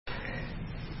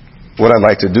what I'd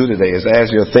like to do today is,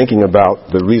 as you're thinking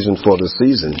about the reason for the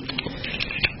season,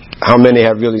 how many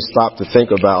have really stopped to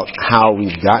think about how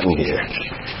we've gotten here,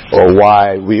 or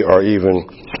why we are even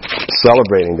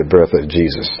celebrating the birth of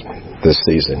Jesus this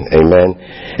season? Amen.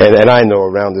 And I know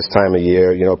around this time of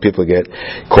year, people get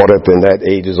caught up in that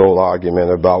ages-old argument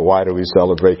about why do we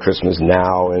celebrate Christmas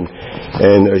now, and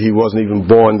he wasn't even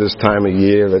born this time of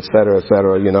year, et cetera, et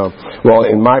cetera. Well,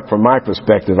 from my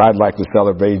perspective, I'd like to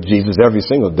celebrate Jesus every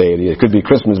single day of the year. It could be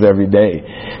Christmas every day,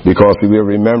 because we're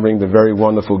remembering the very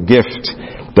wonderful gift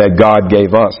that God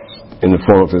gave us in the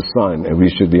form of His Son, and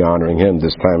we should be honoring Him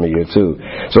this time of year too.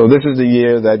 So this is the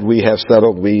year that we have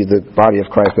settled, the body of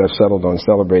Christ, have settled on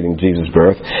celebrating Jesus'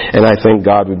 birth, and I think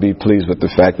God would be pleased with the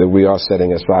fact that we are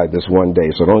setting aside this one day.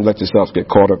 So don't let yourselves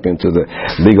get caught up into the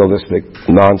legalistic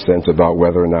nonsense about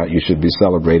whether or not you should be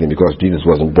celebrating because Jesus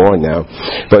wasn't born now.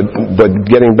 But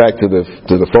getting back to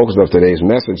the focus of today's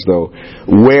message, though,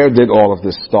 where did all of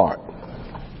this start?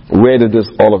 Where did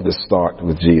all of this start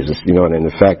with Jesus, and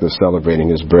the fact of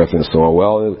celebrating His birth and so on?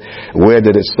 Well, where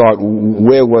did it start?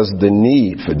 Where was the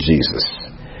need for Jesus?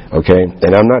 Okay?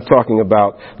 And I'm not talking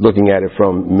about looking at it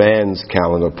from man's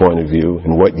calendar point of view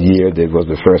and what year was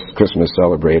the first Christmas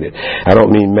celebrated. I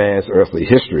don't mean man's earthly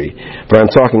history, but I'm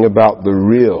talking about the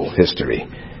real history.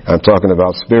 I'm talking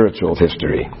about spiritual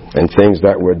history and things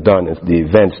that were done, and the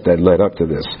events that led up to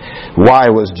this. Why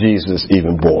was Jesus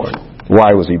even born?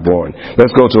 Why was He born?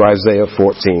 Let's go to Isaiah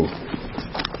 14.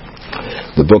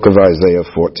 The book of Isaiah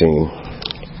 14.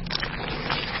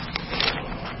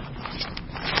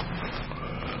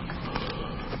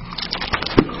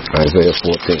 Isaiah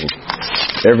 14.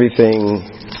 Everything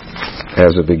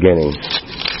has a beginning.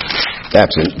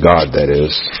 Absent God, that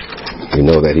is. We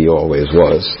know that He always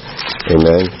was.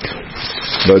 Amen.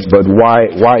 But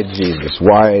why Jesus?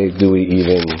 Why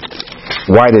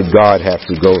did God have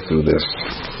to go through this?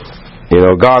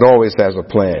 God always has a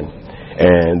plan,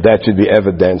 and that should be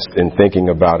evidenced in thinking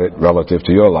about it relative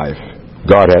to your life.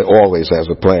 God always has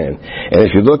a plan. And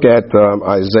if you look at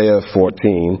Isaiah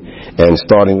 14, and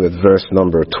starting with verse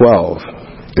number 12,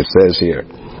 it says here,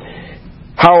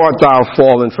 "How art thou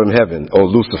fallen from heaven, O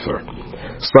Lucifer,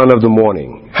 son of the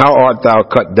morning? How art thou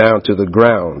cut down to the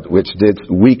ground, which didst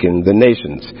weaken the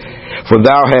nations? For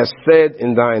thou hast said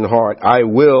in thine heart, I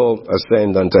will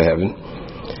ascend unto heaven.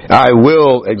 I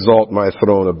will exalt my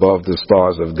throne above the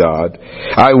stars of God.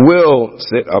 I will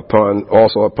sit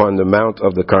also upon the mount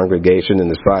of the congregation in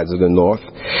the sides of the north.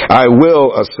 I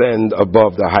will ascend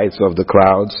above the heights of the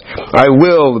clouds. I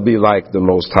will be like the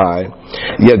Most High.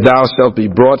 Yet thou shalt be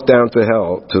brought down to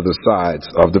hell, to the sides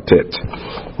of the pit."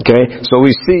 Okay? So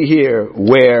we see here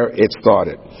where it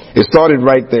started. It started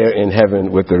right there in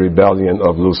heaven with the rebellion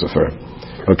of Lucifer.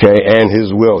 Okay, and his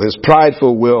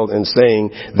prideful will in saying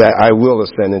that I will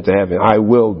ascend into heaven. I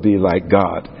will be like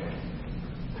God.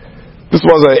 This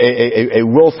was a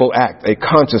willful act, a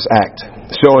conscious act,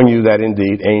 showing you that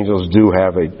indeed angels do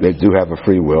have a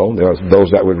free will. There are those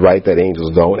that would write that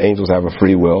angels don't. Angels have a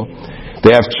free will.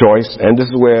 They have choice, and this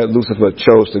is where Lucifer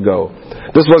chose to go.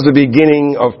 This was the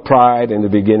beginning of pride and the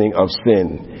beginning of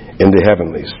sin in the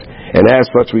heavenlies. And as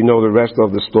such, we know the rest of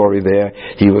the story there.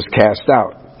 He was cast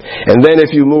out. And then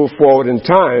if you move forward in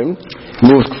time,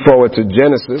 move forward to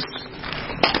Genesis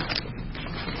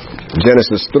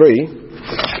 3.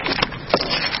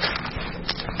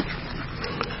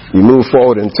 You move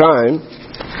forward in time,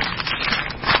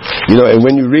 and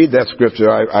when you read that scripture,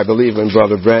 I believe when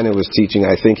Brother Brandon was teaching,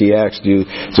 I think he asked you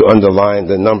to underline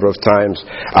the number of times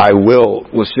I will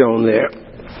was shown there.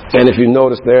 And if you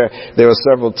notice there were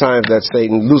several times that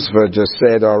Lucifer just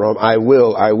said, I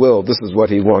will. This is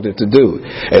what he wanted to do.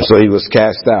 And so he was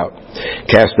cast down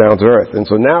to earth. And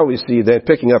so now we see that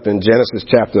picking up in Genesis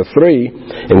chapter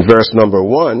 3, in verse number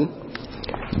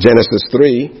 1, Genesis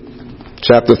 3,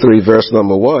 chapter 3, verse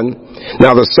number 1,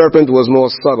 "Now the serpent was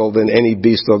more subtle than any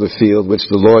beast of the field which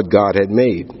the Lord God had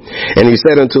made. And he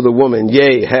said unto the woman,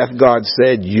 Yea, hath God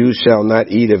said, You shall not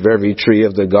eat of every tree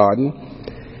of the garden?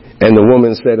 And the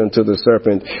woman said unto the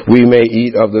serpent, We may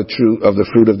eat of the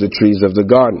fruit of the trees of the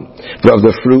garden. But of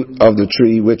the fruit of the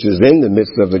tree which is in the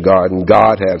midst of the garden,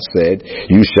 God hath said,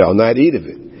 You shall not eat of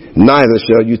it, neither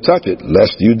shall you touch it,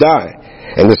 lest you die.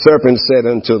 And the serpent said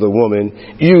unto the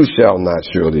woman, You shall not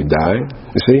surely die.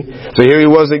 You see? So here he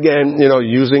was again,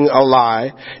 using a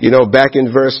lie. Back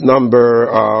in verse number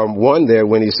 1 there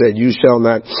when he said, You shall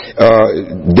not,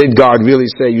 did God really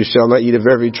say you shall not eat of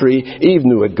every tree? Eve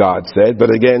knew what God said.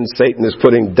 But again, Satan is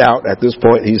putting doubt at this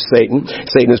point. He's Satan.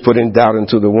 Satan is putting doubt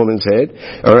into the woman's head.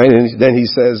 All right. And then he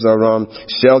says,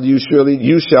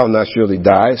 you shall not surely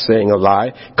die, saying a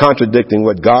lie, contradicting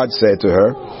what God said to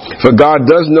her. For God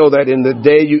does know that in the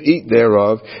day you eat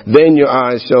thereof, then your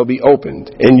eyes shall be opened,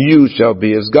 and you shall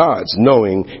be as gods,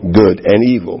 knowing good and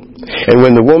evil. And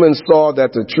when the woman saw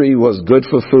that the tree was good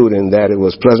for food, and that it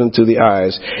was pleasant to the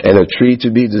eyes, and a tree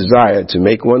to be desired to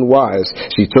make one wise,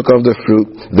 she took of the fruit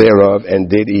thereof and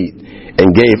did eat,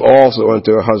 and gave also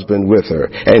unto her husband with her,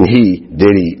 and he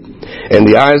did eat. And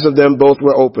the eyes of them both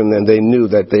were opened, and they knew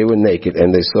that they were naked,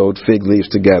 and they sewed fig leaves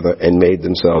together and made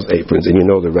themselves aprons. And you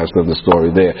know the rest of the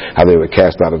story there, how they were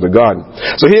cast out of the garden.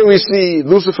 So here we see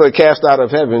Lucifer cast out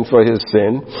of heaven for his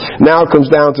sin, now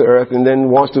comes down to earth, and then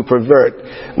wants to pervert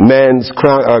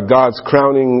God's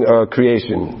crowning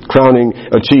creation, crowning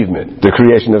achievement, the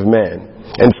creation of man.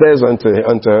 And says unto her,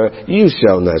 you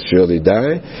shall not surely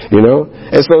die,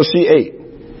 And so she ate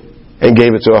and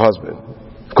gave it to her husband.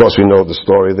 Of course, we know the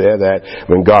story there that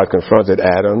when God confronted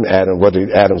Adam, what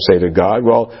did Adam say to God?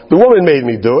 Well, the woman made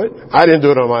me do it. I didn't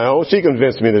do it on my own. She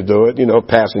convinced me to do it,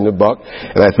 passing the buck.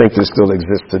 And I think this still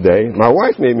exists today. My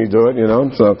wife made me do it,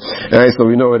 So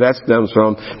we know where that stems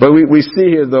from. But we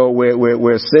see here, though,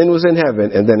 where sin was in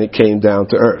heaven and then it came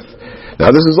down to earth. Now,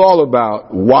 this is all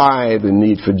about why the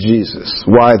need for Jesus.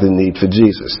 Why the need for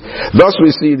Jesus. Thus,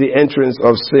 we see the entrance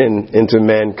of sin into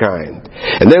mankind.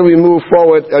 And then we move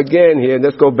forward again here.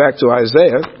 Let's go back to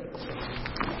Isaiah.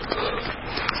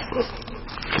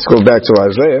 Let's go back to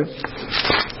Isaiah.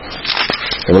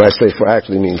 And when I say for, I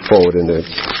actually mean forward in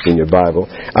your Bible.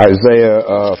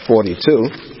 Isaiah 42.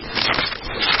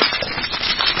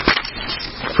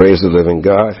 Praise the living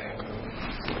God.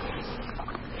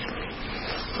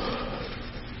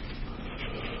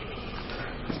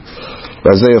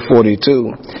 Isaiah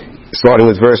 42, starting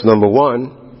with verse number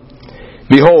 1.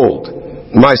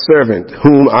 Behold, my servant,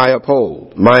 whom I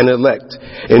uphold, mine elect,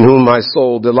 in whom my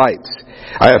soul delights.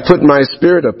 I have put my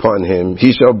spirit upon him.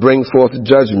 He shall bring forth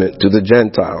judgment to the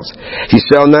Gentiles. He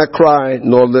shall not cry,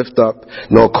 nor lift up,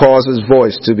 nor cause his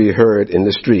voice to be heard in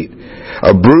the street.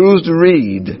 A bruised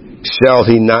reed shall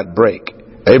he not break.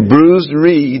 A bruised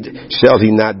reed shall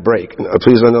he not break.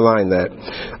 Please underline that.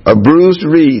 A bruised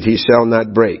reed he shall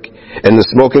not break, and the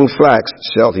smoking flax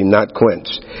shall he not quench.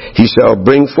 He shall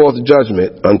bring forth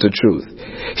judgment unto truth.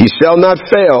 He shall not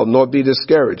fail nor be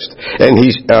discouraged, and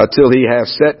till he have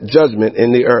set judgment in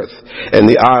the earth, and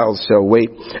the isles shall wait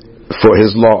for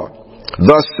his law.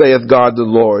 Thus saith God the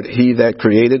Lord, he that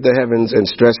created the heavens and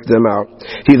stretched them out,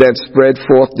 he that spread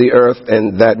forth the earth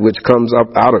and that which comes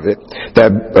up out of it, that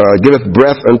giveth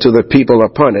breath unto the people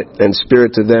upon it, and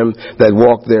spirit to them that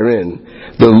walk therein.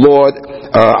 The Lord,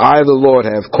 I the Lord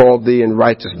have called thee in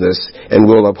righteousness, and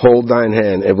will uphold thine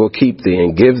hand, and will keep thee,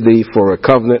 and give thee for a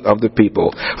covenant of the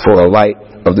people, for a light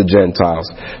of the Gentiles,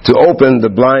 to open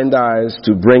the blind eyes,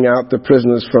 to bring out the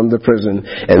prisoners from the prison,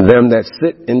 and them that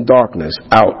sit in darkness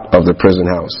out of the prison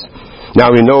house. Now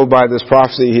we know by this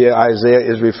prophecy here, Isaiah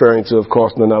is referring to, of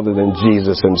course, none other than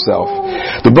Jesus himself.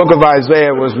 The book of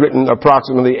Isaiah was written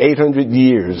approximately 800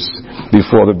 years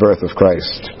before the birth of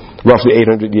Christ. Roughly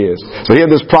 800 years. So here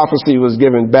this prophecy was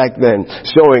given back then,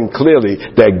 showing clearly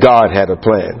that God had a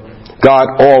plan.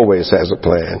 God always has a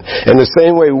plan. In the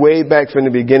same way back from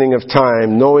the beginning of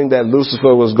time, knowing that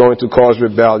Lucifer was going to cause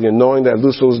rebellion, knowing that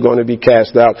Lucifer was going to be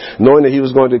cast out, knowing that he was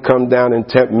going to come down and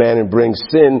tempt man and bring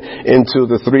sin into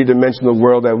the three-dimensional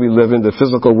world that we live in, the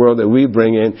physical world that we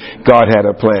bring in, God had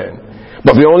a plan.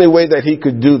 But the only way that he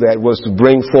could do that was to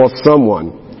bring forth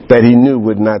someone that he knew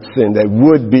would not sin, that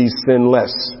would be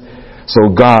sinless.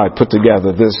 So God put together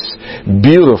this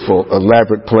beautiful,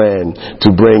 elaborate plan to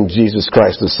bring Jesus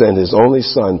Christ, to send his only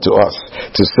Son to us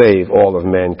to save all of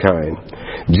mankind.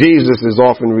 Jesus is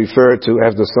often referred to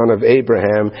as the son of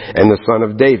Abraham and the son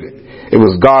of David. It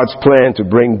was God's plan to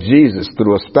bring Jesus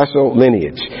through a special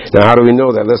lineage. Now, how do we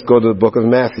know that? Let's go to the book of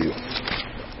Matthew.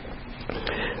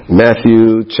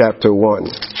 Matthew chapter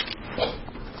 1.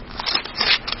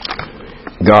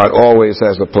 God always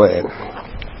has a plan.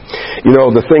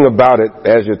 The thing about it,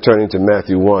 as you're turning to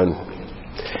Matthew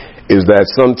 1, is that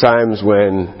sometimes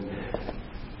when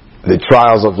the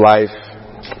trials of life,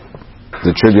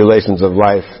 the tribulations of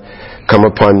life come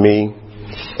upon me,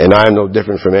 and I'm no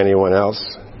different from anyone else.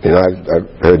 I've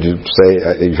heard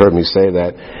you've heard me say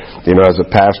that, as a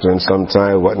pastor, and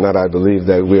sometimes whatnot, I believe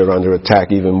that we are under attack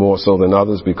even more so than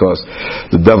others, because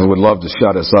the devil would love to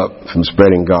shut us up from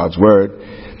spreading God's word.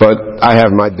 But I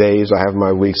have my days, I have my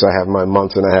weeks, I have my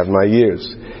months, and I have my years.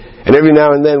 And every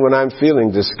now and then when I'm feeling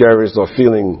discouraged or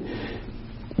feeling,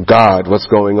 God, what's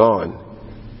going on?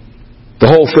 The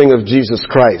whole thing of Jesus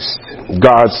Christ,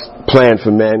 God's plan for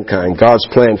mankind, God's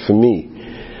plan for me,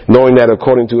 knowing that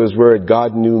according to his word,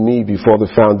 God knew me before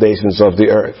the foundations of the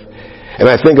earth. And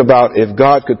I think about if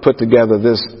God could put together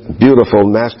this beautiful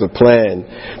master plan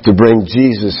to bring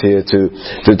Jesus here,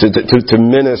 to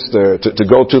minister, to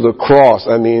go to the cross.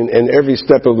 I mean, and every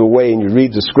step of the way, and you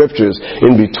read the scriptures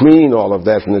in between all of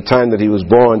that, from the time that he was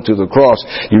born to the cross,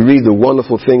 you read the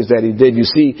wonderful things that he did. You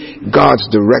see God's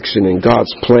direction and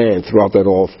God's plan throughout that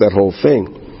whole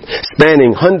thing,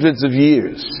 spanning hundreds of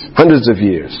years.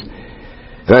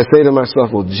 And I say to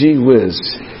myself, well, gee whiz,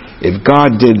 if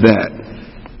God did that,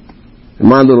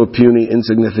 my little puny,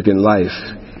 insignificant life,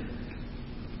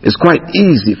 it's quite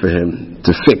easy for him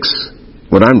to fix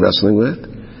what I'm wrestling with.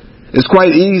 It's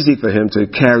quite easy for him to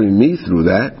carry me through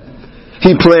that.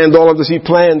 He planned all of this. He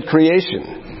planned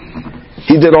creation.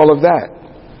 He did all of that.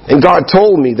 And God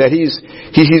told me that he's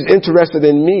interested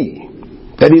in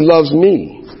me, that he loves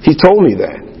me. He told me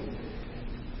that.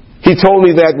 He told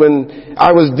me that when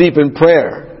I was deep in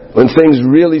prayer, when things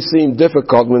really seemed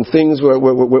difficult, when things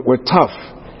were tough,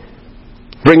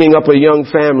 bringing up a young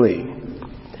family,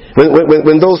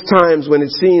 when those times when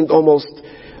it seemed almost,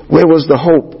 where was the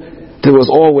hope? There was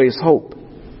always hope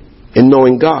in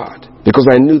knowing God, because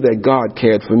I knew that God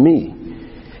cared for me.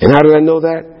 And how did I know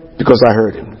that? Because I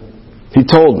heard him. He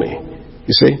told me,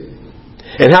 you see.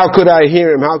 And how could I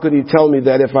hear him? How could he tell me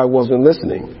that if I wasn't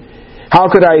listening? How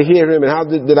could I hear him, and how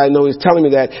did I know he's telling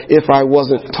me that if I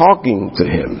wasn't talking to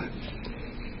him?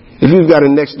 If you've got a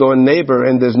next door neighbor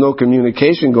and there's no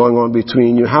communication going on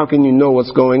between you, how can you know what's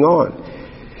going on?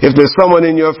 If there's someone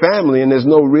in your family and there's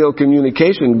no real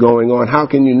communication going on, how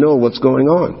can you know what's going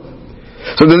on?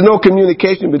 So there's no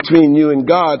communication between you and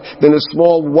God, then it's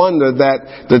small wonder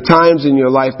that the times in your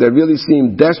life that really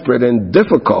seem desperate and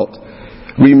difficult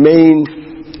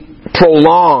remain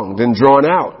prolonged and drawn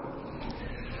out.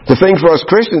 The thing for us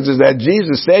Christians is that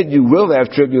Jesus said you will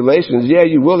have tribulations. Yeah,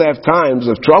 you will have times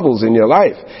of troubles in your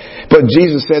life. But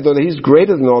Jesus said that he's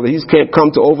greater than all that. He's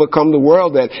come to overcome the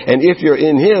world. And if you're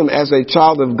in him as a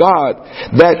child of God,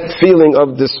 that feeling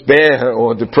of despair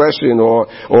or depression or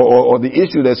the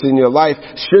issue that's in your life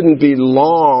shouldn't be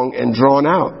long and drawn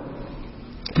out.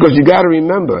 Because you got to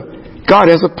remember,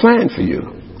 God has a plan for you.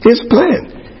 His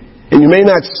plan. And you may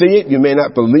not see it. You may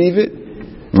not believe it.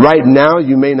 Right now,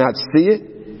 you may not see it.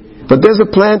 But there's a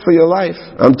plan for your life.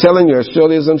 I'm telling you, as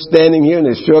surely as I'm standing here and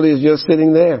as surely as you're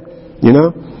sitting there, you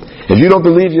know. If you don't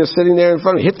believe you're sitting there in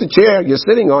front of you, hit the chair you're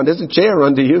sitting on. There's a chair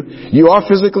under you. You are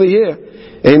physically here.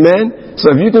 Amen?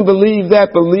 So if you can believe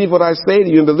that, believe what I say to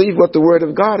you and believe what the Word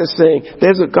of God is saying,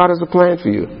 God has a plan for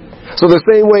you. So the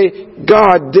same way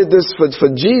God did this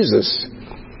for Jesus,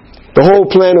 the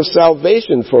whole plan of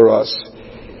salvation for us,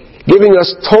 giving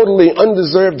us totally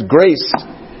undeserved grace,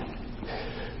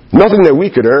 nothing that we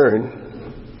could earn.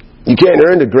 You can't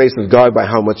earn the grace of God by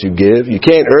how much you give. You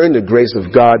can't earn the grace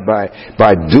of God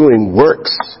by doing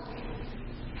works.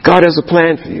 God has a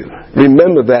plan for you.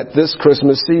 Remember that this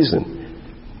Christmas season.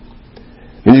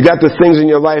 When you got the things in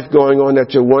your life going on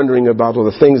that you're wondering about, or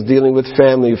the things dealing with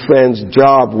family, friends,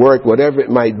 job, work, whatever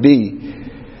it might be,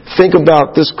 think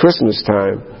about this Christmas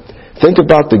time. Think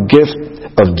about the gift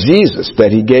of Jesus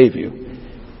that he gave you.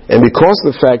 And because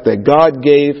of the fact that God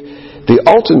gave the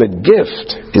ultimate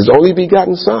gift, his only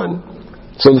begotten Son.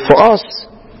 So for us,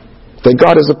 that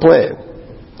God has a plan.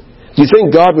 Do you think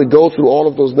God would go through all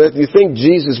of those? Do you think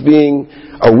Jesus, being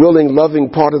a willing, loving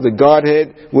part of the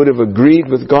Godhead, would have agreed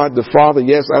with God the Father?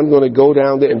 Yes, I'm going to go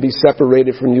down there and be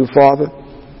separated from you, Father.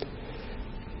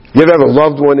 You ever have a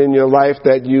loved one in your life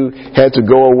that you had to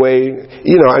go away?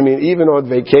 You know, I mean, even on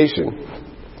vacation.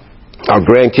 Our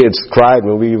grandkids cried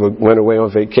when we went away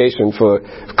on vacation for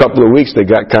a couple of weeks. They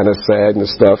got kind of sad and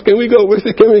stuff. Can we go with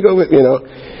it? Can we go with it? You know?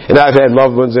 And I've had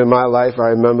loved ones in my life.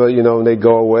 I remember, you know, when they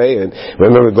go away. And I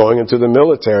remember going into the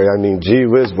military. I mean, gee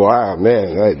whiz, boy,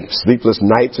 man, I had sleepless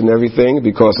nights and everything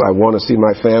because I want to see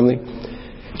my family.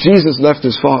 Jesus left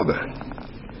his Father.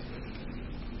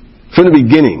 From the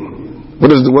beginning, what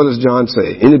does John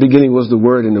say? In the beginning was the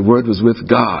Word, and the Word was with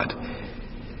God.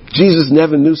 Jesus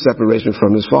never knew separation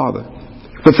from his Father.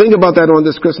 But think about that on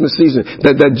this Christmas season,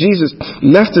 that Jesus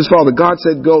left his Father. God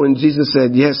said go, and Jesus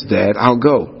said, yes, Dad, I'll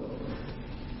go.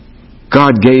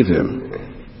 God gave him.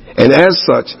 And as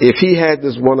such, if he had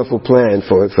this wonderful plan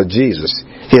for Jesus,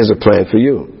 he has a plan for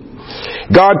you.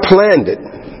 God planned it.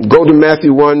 Go to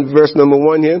Matthew 1, verse number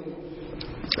 1 here.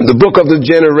 The book of the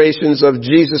generations of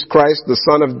Jesus Christ, the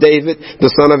son of David,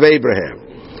 the son of Abraham.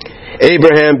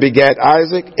 Abraham begat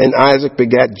Isaac, and Isaac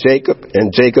begat Jacob, and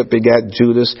Jacob begat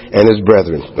Judas and his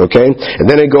brethren. Okay? And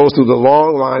then it goes through the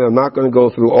long line. I'm not going to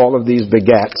go through all of these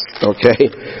begats. Okay?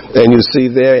 And you see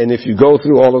there, and if you go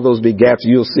through all of those begats,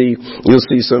 you'll see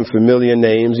some familiar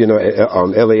names, Eleazar,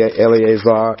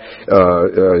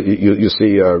 you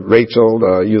see Rachel,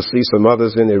 you'll see some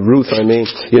others in there, Ruth,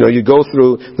 you go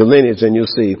through the lineage and you'll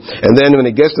see. And then when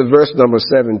it gets to verse number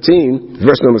 16,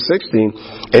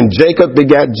 and Jacob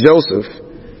begat Joseph,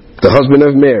 the husband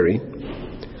of Mary,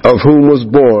 of whom was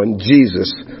born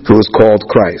Jesus, who is called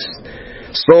Christ.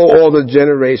 So all the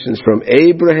generations from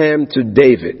Abraham to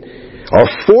David are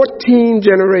 14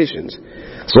 generations.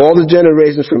 So all the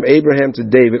generations from Abraham to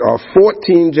David are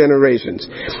 14 generations.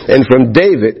 And from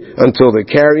David until the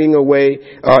carrying away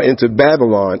into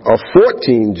Babylon are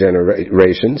 14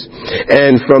 generations.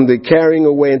 And from the carrying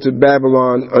away into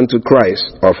Babylon unto Christ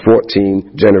are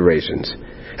 14 generations.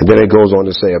 And then it goes on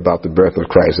to say about the birth of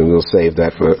Christ, and we'll save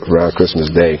that for around Christmas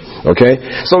Day.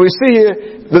 Okay? So we see here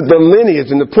the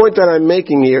lineage, and the point that I'm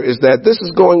making here is that this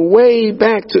is going way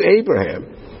back to Abraham.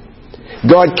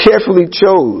 God carefully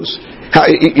chose.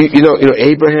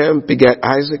 Abraham begat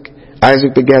Isaac.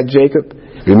 Isaac begat Jacob.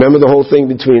 Remember the whole thing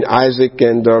between Isaac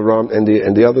and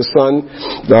the other son,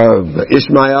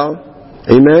 Ishmael.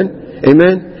 Amen.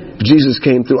 Amen. Jesus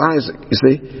came through Isaac, you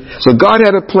see. So God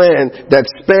had a plan that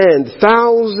spanned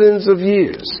thousands of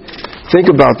years. Think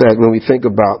about that when we think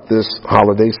about this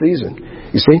holiday season.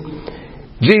 You see,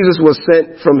 Jesus was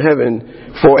sent from heaven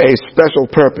for a special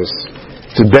purpose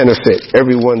to benefit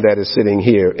everyone that is sitting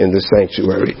here in the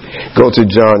sanctuary. Go to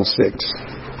John 6.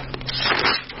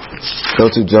 Go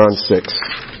to John 6.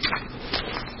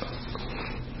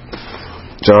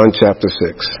 John chapter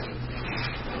 6.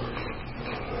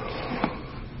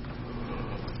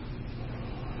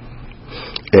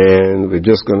 And we're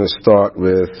just going to start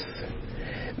with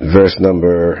verse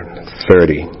number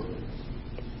 30.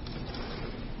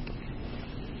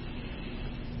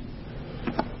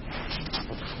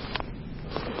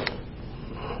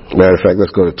 Matter of fact,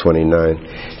 let's go to 29.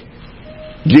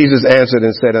 Jesus answered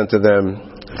and said unto them,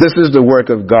 This is the work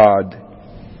of God,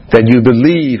 that you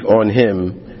believe on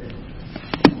him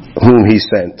whom he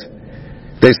sent.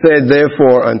 They said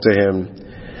therefore unto him,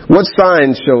 What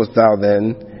sign showest thou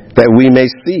then, that we may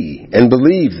see and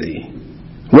believe thee?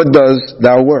 What dost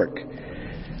thou work?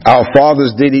 Our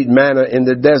fathers did eat manna in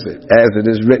the desert, as it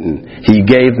is written, He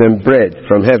gave them bread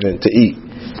from heaven to eat.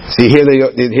 See, here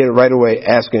they're here right away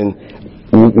asking,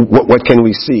 what can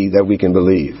we see that we can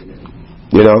believe?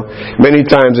 Many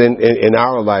times in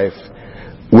our life,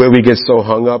 where we get so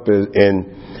hung up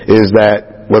is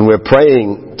that when we're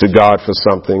praying to God for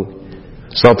something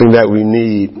that we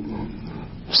need,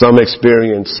 some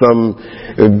experience,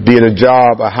 be it a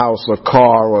job, a house, a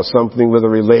car, or something with a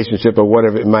relationship or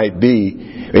whatever it might be,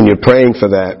 and you're praying for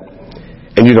that,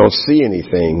 and you don't see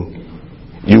anything,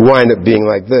 you wind up being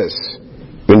like this,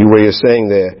 where you're saying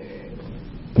there,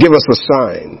 give us a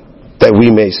sign that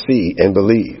we may see and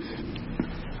believe.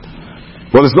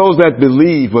 Well, it's those that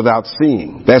believe without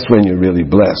seeing. That's when you're really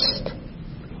blessed.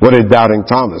 What did doubting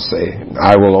Thomas say?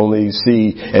 I will only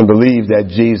see and believe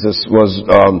that Jesus was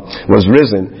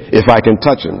risen if I can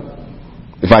touch him.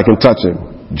 If I can touch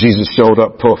him. Jesus showed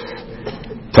up, poof,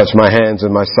 touched my hands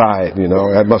and my side,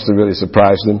 That must have really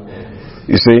surprised him.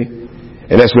 You see?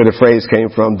 And that's where the phrase came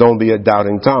from, don't be a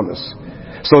doubting Thomas.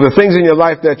 So the things in your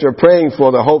life that you're praying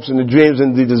for, the hopes and the dreams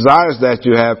and the desires that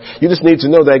you have, you just need to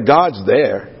know that God's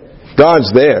there. God's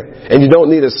there. And you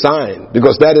don't need a sign,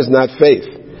 because that is not faith.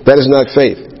 That is not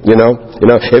faith.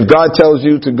 If God tells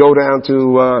you to go down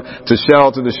to the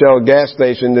Shell gas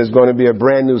station, there's going to be a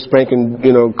brand new spanking,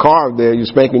 car there, your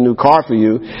spanking new car for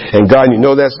you, and God,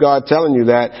 that's God telling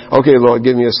you that, okay, Lord,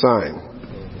 give me a sign.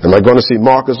 Am I going to see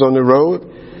markers on the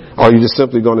road? Or are you just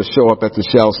simply going to show up at the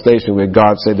Shell station where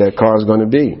God said that car is going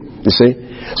to be? You see?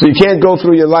 So you can't go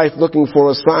through your life looking for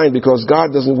a sign, because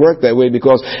God doesn't work that way,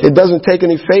 because it doesn't take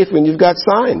any faith when you've got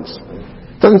signs.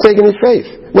 It doesn't take any faith.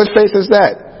 What faith is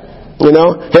that?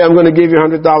 Hey, I'm going to give you a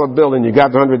 $100 bill, and you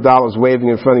got the $100 waving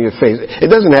in front of your face.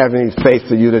 It doesn't have any faith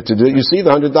for you to do it. You see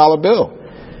the $100 bill.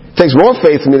 It takes more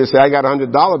faith for me to say, I got a $100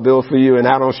 bill for you, and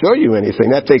I don't show you anything.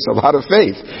 That takes a lot of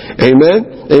faith.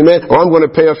 Amen? Amen? Or I'm going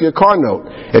to pay off your car note.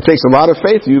 It takes a lot of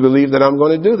faith for you to believe that I'm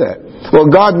going to do that. Well,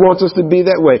 God wants us to be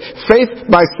that way. Faith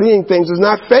by seeing things is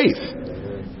not faith.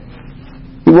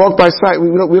 We walk by sight.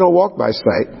 We don't walk by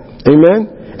sight.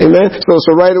 Amen? Amen.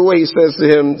 So right away he says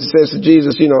to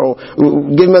Jesus, give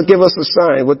us a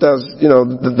sign. What does,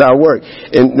 thy work?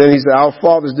 And then he said, our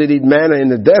fathers did eat manna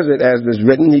in the desert, as is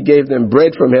written. He gave them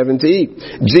bread from heaven to eat.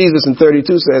 Jesus in 32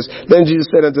 says, then Jesus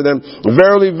said unto them,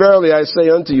 verily, verily, I say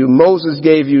unto you, Moses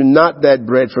gave you not that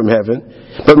bread from heaven,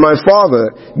 but my Father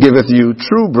giveth you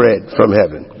true bread from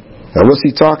heaven. Now, what's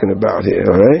he talking about here,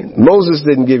 all right? Moses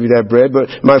didn't give you that bread, but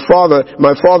my Father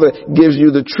gives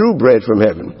you the true bread from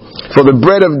heaven. For the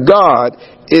bread of God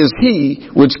is he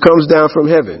which comes down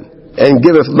from heaven and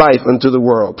giveth life unto the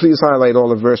world. Please highlight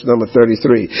all of verse number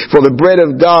 33. For the bread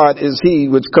of God is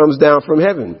he which comes down from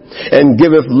heaven and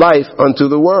giveth life unto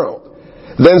the world.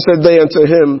 Then said they unto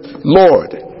him,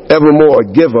 Lord, evermore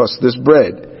give us this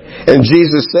bread. And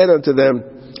Jesus said unto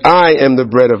them, I am the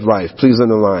bread of life. Please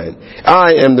underline.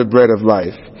 I am the bread of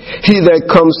life. He that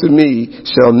comes to me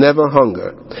shall never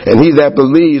hunger, and he that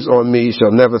believes on me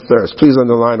shall never thirst. Please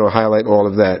underline or highlight all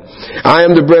of that. I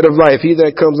am the bread of life. He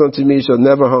that comes unto me shall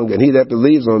never hunger, and he that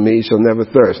believes on me shall never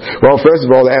thirst. Well, first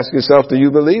of all, ask yourself, do you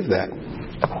believe that?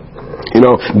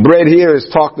 Bread here is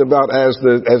talked about as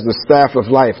the staff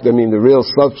of life. I mean, the real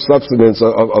substance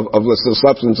of the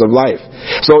substance of life.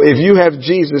 So if you have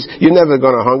Jesus, you're never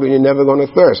going to hunger, you're never going to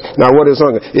thirst. Now, what is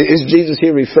hunger? Is Jesus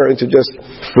here referring to just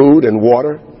food and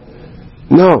water?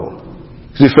 No.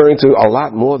 He's referring to a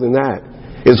lot more than that.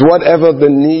 It's whatever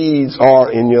the needs are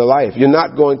in your life. You're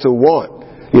not going to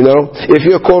want. If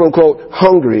you're quote unquote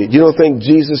hungry, you don't think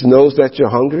Jesus knows that you're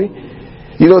hungry?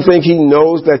 You don't think he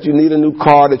knows that you need a new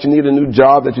car, that you need a new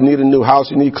job, that you need a new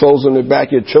house, you need clothes on your back,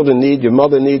 your children need, your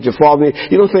mother needs, your father needs.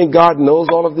 You don't think God knows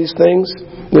all of these things?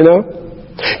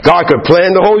 God could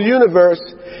plan the whole universe,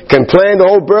 can plan the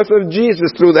whole birth of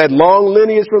Jesus through that long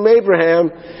lineage from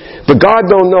Abraham, but God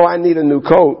don't know I need a new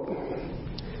coat.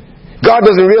 God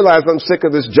doesn't realize I'm sick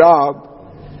of this job.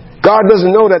 God doesn't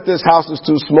know that this house is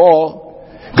too small.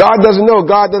 God doesn't know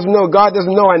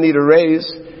I need a raise.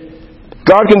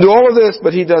 God can do all of this,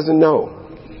 but he doesn't know.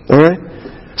 All right?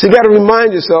 So you got to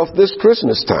remind yourself this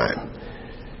Christmas time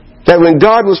that when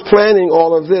God was planning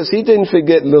all of this, he didn't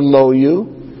forget little old you.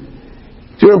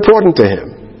 You're important to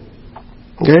him.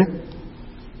 Okay?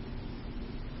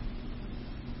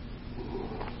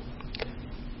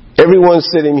 Everyone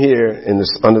sitting here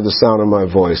under the sound of my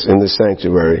voice in this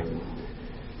sanctuary,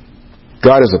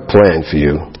 God has a plan for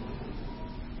you.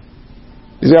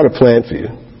 He's got a plan for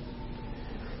you.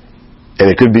 And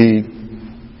it could be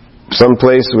some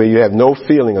place where you have no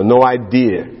feeling or no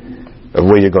idea of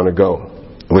where you're going to go,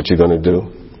 what you're going to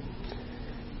do.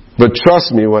 But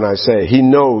trust me when I say he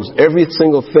knows every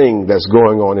single thing that's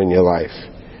going on in your life.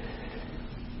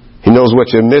 He knows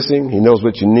what you're missing. He knows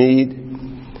what you need.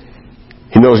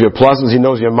 He knows your pluses. He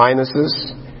knows your minuses.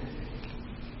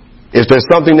 If there's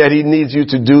something that he needs you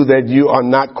to do that you are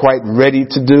not quite ready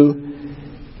to do,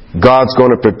 God's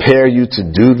going to prepare you to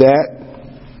do that.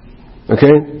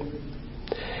 Okay?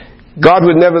 God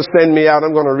would never send me out,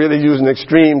 I'm going to really use an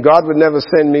extreme, God would never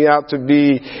send me out to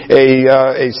be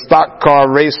a stock car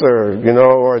racer,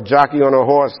 or a jockey on a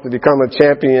horse to become a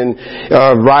champion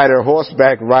rider,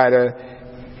 horseback rider,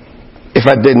 if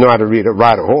I didn't know how to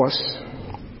ride a horse.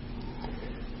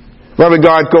 Why would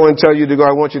God go and tell you to go,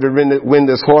 I want you to win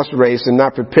this horse race and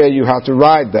not prepare you how to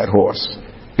ride that horse?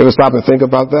 You ever stop and think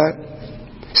about that?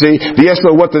 See,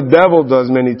 what the devil does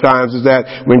many times is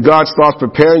that when God starts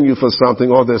preparing you for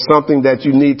something, or there's something that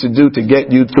you need to do to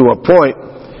get you to a point,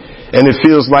 and it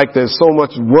feels like there's so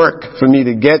much work for me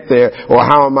to get there, or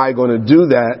how am I going to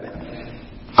do that?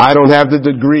 I don't have the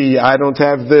degree, I don't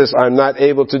have this, I'm not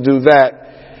able to do that.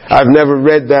 I've never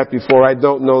read that before, I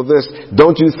don't know this.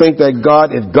 Don't you think that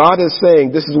if God is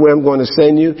saying, this is where I'm going to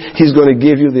send you, he's going to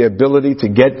give you the ability to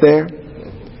get there?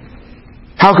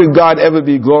 How could God ever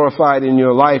be glorified in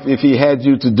your life if he had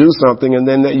you to do something and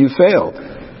then that you failed?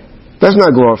 That's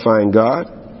not glorifying God.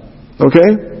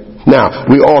 Okay? Now,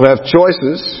 we all have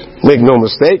choices. Make no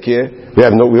mistake here. We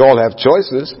all have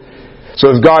choices.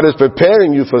 So if God is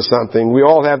preparing you for something, we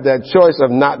all have that choice of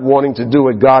not wanting to do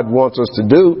what God wants us to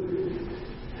do.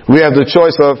 We have the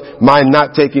choice of my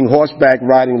not taking horseback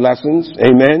riding lessons.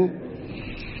 Amen.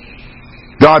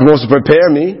 God wants to prepare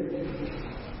me.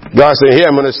 God said, here,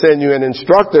 I'm going to send you an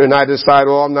instructor, and I decide,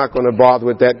 I'm not going to bother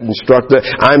with that instructor.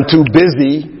 I'm too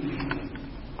busy.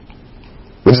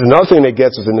 Which is another thing that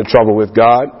gets us into trouble with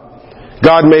God.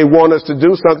 God may want us to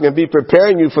do something and be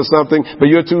preparing you for something,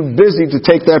 but you're too busy to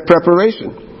take that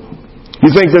preparation.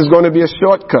 You think there's going to be a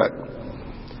shortcut.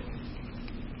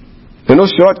 There are no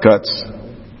shortcuts.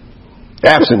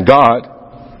 Absent God.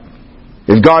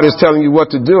 If God is telling you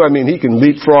what to do, he can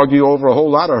leapfrog you over a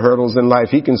whole lot of hurdles in life.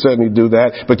 He can certainly do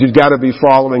that, but you've got to be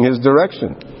following his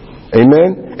direction.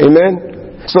 Amen? Amen?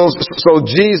 So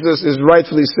Jesus is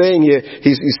rightfully saying here,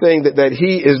 he's saying that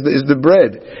he is the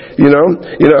bread. He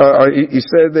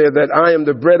said there that I am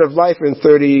the bread of life in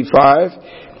 35.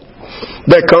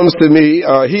 That comes to me,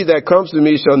 he that comes to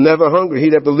me shall never hunger.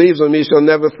 He that believes on me shall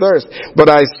never thirst. But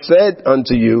I said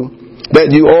unto you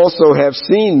that you also have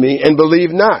seen me and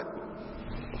believe not.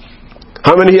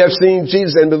 How many have seen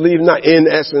Jesus and believe not? In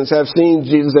essence, have seen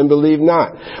Jesus and believe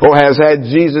not. Or has had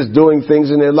Jesus doing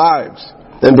things in their lives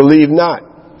and believe not.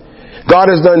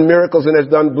 God has done miracles and has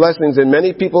done blessings in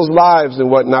many people's lives and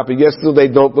whatnot, but yet still they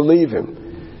don't believe Him.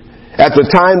 At the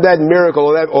time that miracle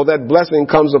or that blessing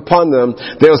comes upon them,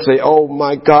 they'll say, oh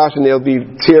my gosh, and they'll be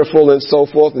tearful and so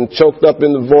forth and choked up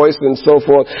in the voice and so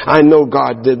forth. I know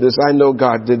God did this. I know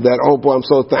God did that. Oh boy, I'm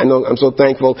so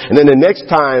thankful. And then the next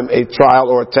time a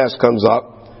trial or a test comes up,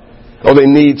 or they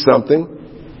need something,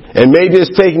 and maybe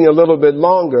it's taking a little bit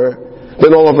longer,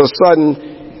 then all of a sudden,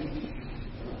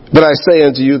 but I say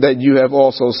unto you that you have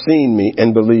also seen me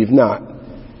and believe not.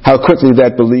 How quickly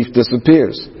that belief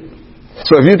disappears.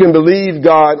 So if you can believe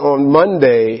God on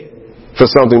Monday for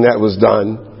something that was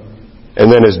done,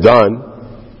 and then it's done,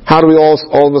 how do we all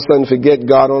of a sudden forget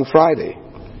God on Friday?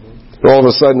 All of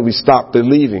a sudden we stop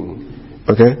believing.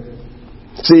 Okay?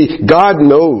 See, God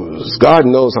knows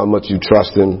how much you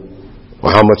trust Him,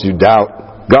 or how much you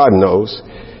doubt. God knows.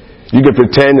 You can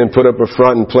pretend and put up a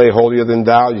front and play holier than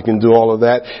thou. You can do all of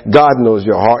that. God knows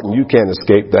your heart, and you can't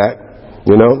escape that.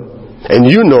 And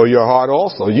you know your heart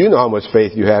also. You know how much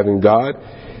faith you have in God.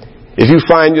 If you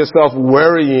find yourself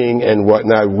worrying and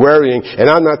whatnot, and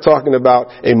I'm not talking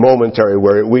about a momentary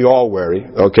worry. We all worry,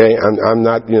 okay? I'm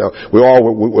not, we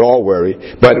all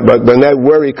worry. But when that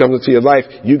worry comes into your life,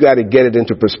 you got to get it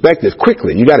into perspective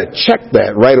quickly. You got to check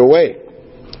that right away.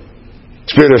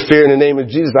 Spirit of fear in the name of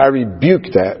Jesus, I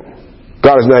rebuke that.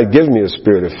 God has not given me a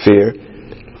spirit of fear.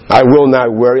 I will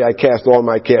not worry. I cast all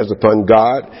my cares upon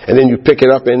God. And then you pick it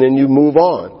up and then you move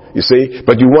on. You see?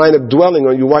 But you wind up dwelling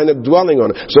on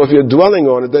it. So if you're dwelling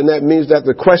on it, then that means that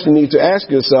the question you need to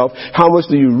ask yourself, how much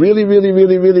do you really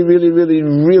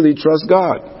trust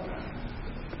God?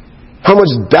 How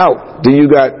much doubt do you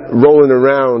got rolling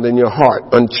around in your heart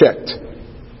unchecked?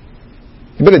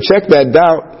 You better check that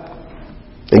doubt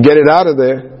and get it out of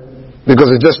there, because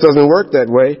it just doesn't work that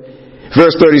way.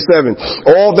 Verse 37,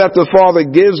 all that the Father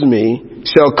gives me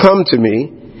shall come to me,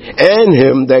 and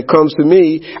him that comes to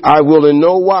me I will in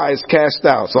no wise cast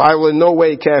out. So I will in no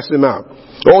way cast him out.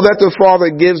 All that the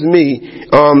Father gives me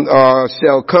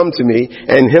shall come to me,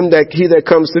 and he that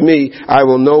comes to me I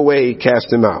will no way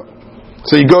cast him out.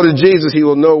 So you go to Jesus, He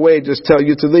will no way just tell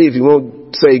you to leave. He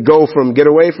won't say, get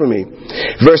away from me.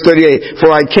 Verse 38, for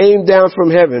I came down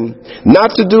from heaven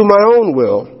not to do my own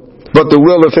will, but the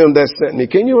will of Him that sent me.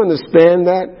 Can you understand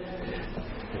that?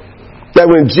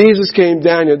 That when Jesus came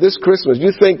down here this Christmas,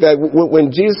 you think that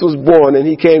when Jesus was born and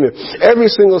He came here, every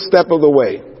single step of the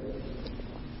way,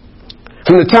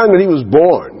 from the time that He was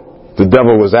born, the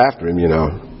devil was after Him, You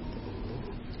know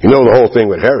the whole thing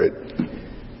with Herod.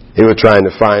 They were trying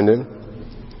to find Him.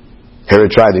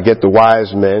 Herod tried to get the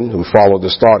wise men who followed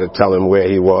the star to tell him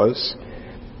where He was.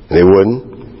 And they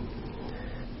wouldn't.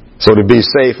 So to be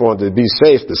safe,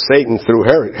 the Satan through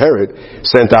Herod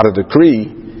sent out a decree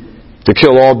to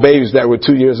kill all babies that were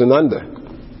 2 years and under.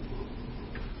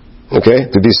 Okay?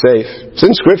 To be safe. It's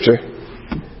in Scripture.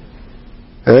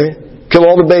 Okay? Kill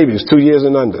all the babies 2 years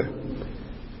and under.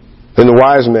 Then the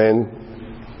wise men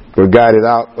were guided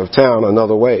out of town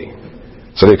another way,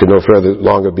 so they could no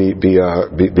longer be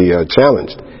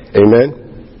challenged. Amen?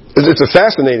 It's a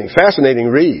fascinating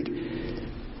read.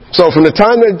 So from the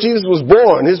time that Jesus was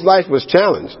born, His life was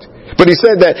challenged. But He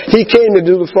said that He came to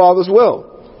do the Father's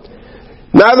will.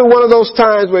 Neither one of those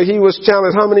times where He was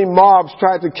challenged, how many mobs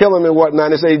tried to kill Him and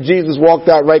whatnot, and they say Jesus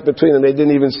walked out right between them. They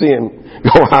didn't even see Him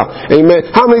go out. Amen.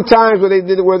 How many times were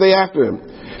they after Him?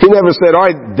 He never said,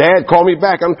 all right, Dad, call me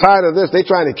back. I'm tired of this. They're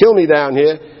trying to kill me down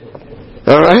here.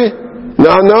 All right?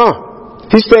 No.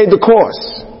 He stayed the course.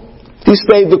 He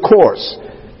stayed the course.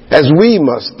 As we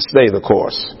must stay the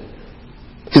course.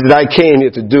 He said, I came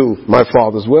here to do my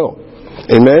Father's will.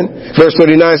 Amen? Verse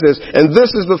 39 says, and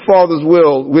this is the Father's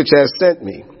will which has sent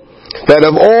me, that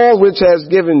of all which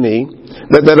has given me,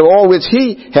 that of all which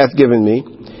He hath given me,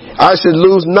 I should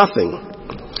lose nothing,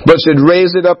 but should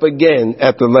raise it up again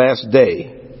at the last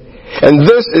day. And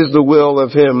this is the will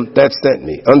of Him that sent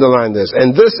me. Underline this.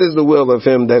 And this is the will of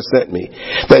Him that sent me,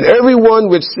 that everyone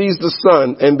which sees the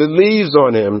Son and believes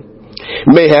on Him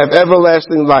may have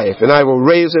everlasting life, and I will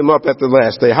raise him up at the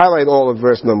last day. Highlight all of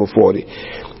verse number 40.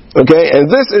 Okay, and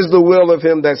this is the will of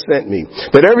him that sent me,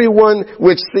 that everyone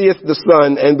which seeth the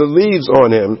Son and believes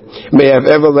on him may have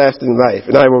everlasting life,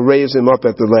 and I will raise him up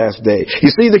at the last day.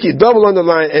 You see the key, double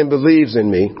underline and believes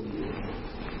in me,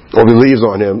 or believes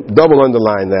on him, double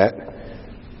underline that.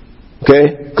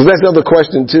 Okay, because that's the other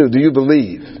question too. Do you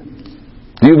believe?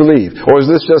 Do you believe? Or is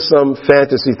this just some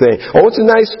fantasy thing? Oh, it's a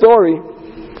nice story.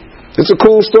 It's a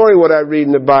cool story what I read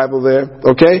in the Bible there,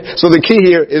 okay? So the key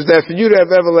here is that for you to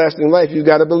have everlasting life, you've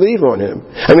got to believe on him.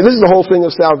 I mean, this is the whole thing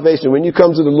of salvation. When you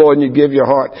come to the Lord and you give your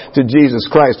heart to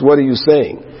Jesus Christ, what are you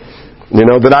saying? You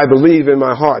know, that I believe in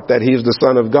my heart that he is the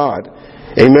Son of God.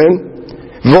 Amen?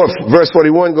 Verse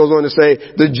 41 goes on to say,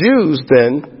 the Jews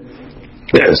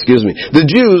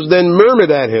then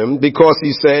murmured at him because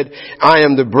he said, I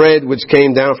am the bread which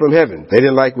came down from heaven. They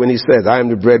didn't like when he said, I am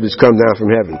the bread which come down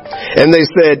from heaven. And they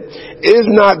said, is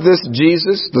not this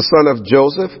Jesus, the son of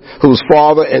Joseph, whose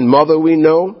father and mother we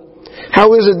know?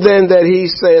 How is it then that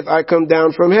he saith, I come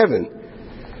down from heaven?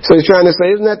 So he's trying to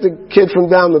say, isn't that the kid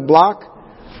from down the block?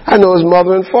 I know his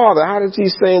mother and father. How is he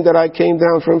saying that I came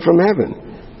down from heaven?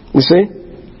 You see?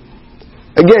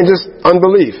 Again, just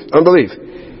unbelief.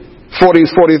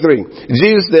 43.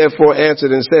 Jesus therefore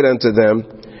answered and said unto them,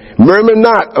 murmur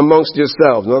not amongst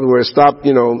yourselves. In other words, stop,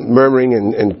 murmuring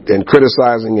and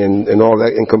criticizing and all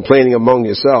that and complaining among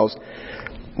yourselves.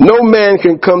 No man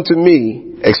can come to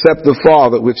me except the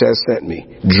Father which has sent me.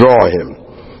 Draw him.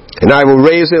 And I will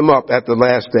raise him up at the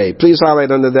last day. Please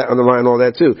underline all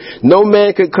that too. No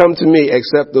man can come to me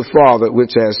except the Father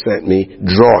which has sent me.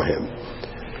 Draw him.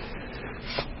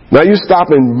 Now you stop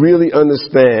and really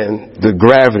understand the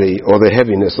gravity or the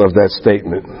heaviness of that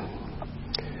statement.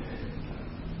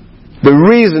 The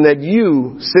reason that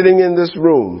you, sitting in this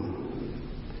room,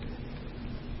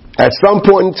 at some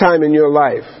point in time in your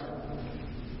life,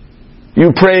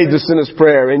 you prayed the sinner's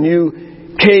prayer and you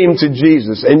came to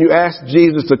Jesus and you asked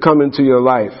Jesus to come into your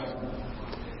life.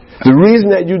 The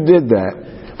reason that you did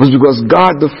that was because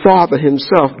God the Father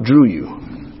himself drew you.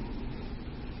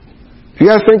 You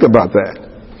got to think about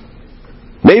that.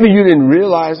 Maybe you didn't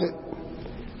realize it,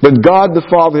 but God the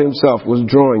Father himself was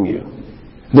drawing you.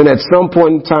 Then at some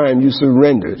point in time you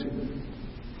surrendered.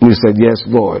 And you said, yes,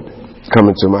 Lord,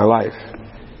 come into my life.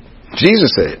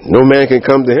 Jesus said, no man can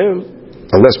come to him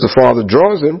unless the Father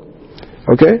draws him.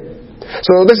 Okay?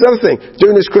 So this is the other thing.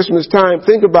 During this Christmas time,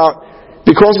 think about,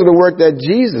 because of the work that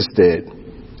Jesus did,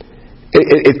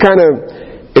 it kind of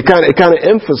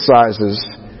emphasizes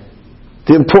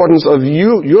the importance of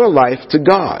your life to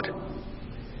God.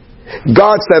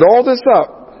 God set all this up,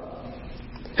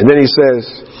 and then he says,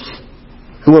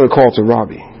 I'm going to call to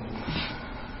Robbie.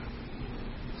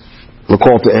 I'm going to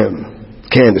call to M,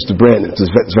 Candace, to Brandon, to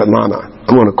Svetlana.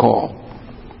 I'm going to call.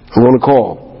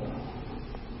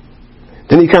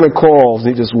 Then he kind of calls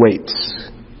and he just waits.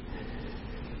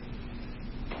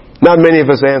 Not many of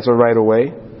us answer right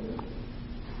away.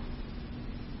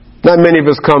 Not many of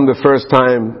us come the first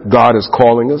time God is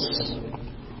calling us.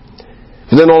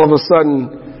 And then all of a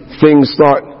sudden, things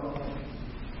start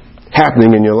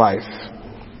happening in your life.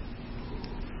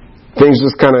 Things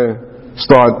just kind of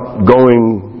start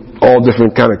going all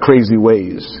different kind of crazy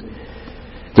ways.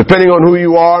 Depending on who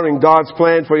you are and God's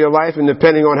plan for your life, and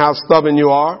depending on how stubborn you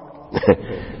are,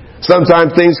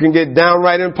 sometimes things can get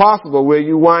downright impossible where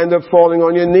you wind up falling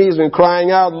on your knees and crying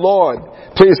out, Lord,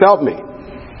 please help me.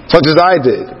 Such as I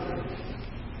did.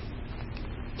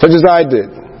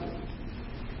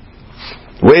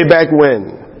 Way back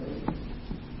when.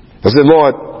 I said,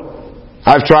 Lord,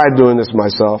 I've tried doing this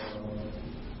myself,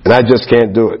 and I just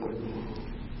can't do it.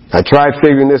 I tried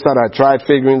figuring this out. I tried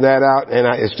figuring that out, and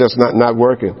it's just not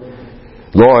working.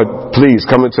 Lord, please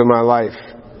come into my life.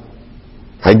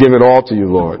 I give it all to you,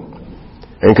 Lord,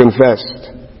 and confessed.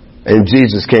 And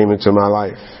Jesus came into my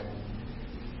life.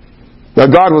 Now,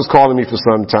 God was calling me for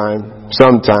some time.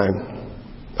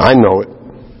 I know it.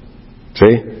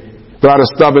 See? But out of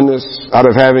stubbornness, out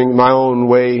of having my own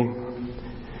way,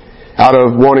 out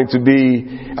of wanting to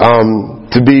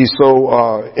be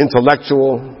so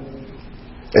intellectual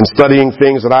and studying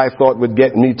things that I thought would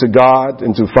get me to God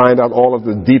and to find out all of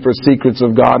the deeper secrets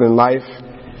of God in life,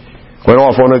 went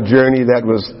off on a journey that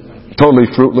was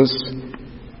totally fruitless.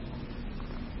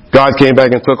 God came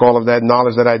back and took all of that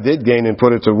knowledge that I did gain and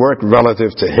put it to work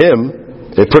relative to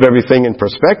Him. It put everything in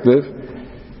perspective.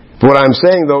 What I'm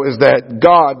saying, though, is that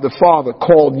God, the Father,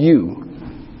 called you.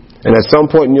 And at some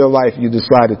point in your life, you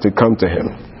decided to come to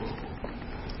Him.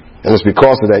 And it's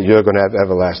because of that you're going to have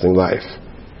everlasting life.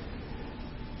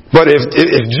 But if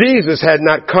Jesus had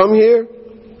not come here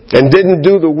and didn't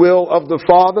do the will of the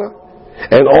Father,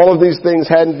 and all of these things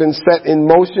hadn't been set in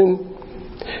motion,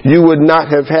 you would not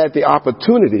have had the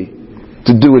opportunity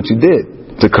to do what you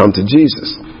did, to come to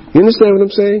Jesus. You understand what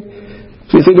I'm saying?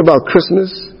 So you think about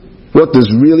Christmas, what this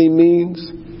really means.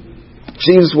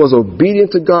 Jesus was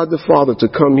obedient to God the Father to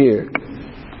come here,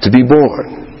 to be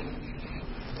born,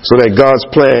 so that God's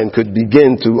plan could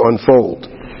begin to unfold.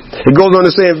 It goes on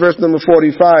to say in verse number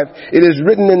 45, it is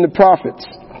written in the prophets,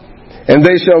 and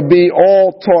they shall be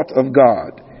all taught of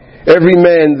God. Every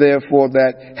man, therefore,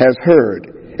 that has heard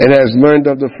and has learned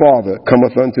of the Father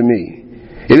cometh unto me.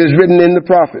 It is written in the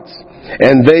prophets,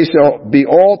 and they shall be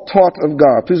all taught of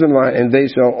God. Please underline, and they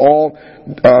shall all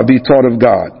be taught of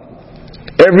God.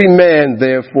 Every man,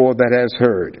 therefore, that has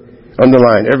heard,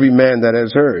 underline, every man that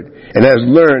has heard and has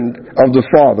learned of the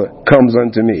Father comes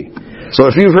unto me. So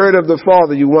if you've heard of the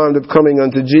Father, you wound up coming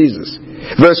unto Jesus.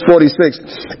 Verse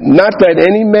 46, not that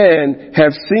any man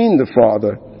have seen the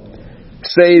Father,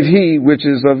 save he which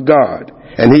is of God,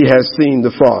 and he has seen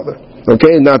the Father.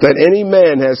 Okay, not that any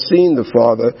man has seen the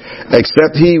Father,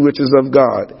 except he which is of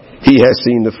God, he has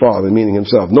seen the Father, meaning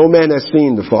himself. No man has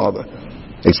seen the Father,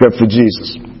 except for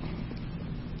Jesus.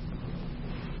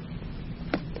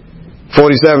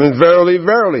 47, verily,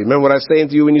 verily. Remember what I say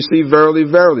unto you when you see verily,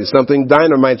 verily. Something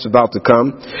dynamite's about to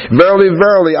come. Verily,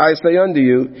 verily, I say unto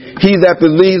you, he that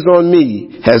believes on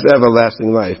me has everlasting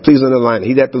life. Please underline,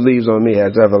 he that believes on me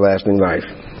has everlasting life.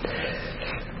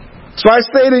 So I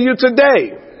say to you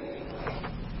today,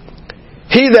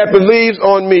 he that believes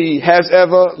on me has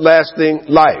everlasting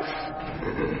life.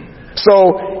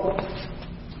 So,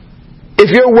 if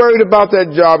you're worried about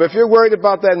that job, if you're worried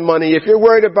about that money, if you're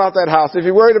worried about that house, if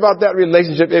you're worried about that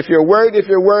relationship, if you're worried,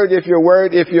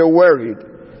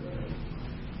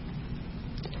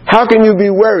 how can you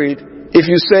be worried if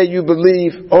you say you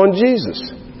believe on Jesus?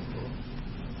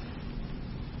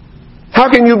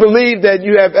 How can you believe that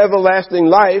you have everlasting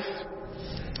life?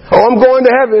 Oh, I'm going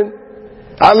to heaven.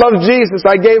 I love Jesus.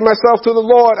 I gave myself to the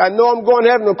Lord. I know I'm going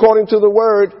to heaven according to the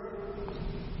Word.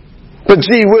 But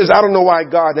gee whiz, I don't know why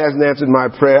God hasn't answered my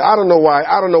prayer. I don't know why.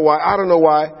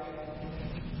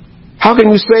 How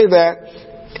can you say that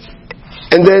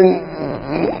and then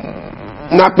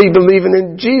not be believing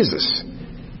in Jesus?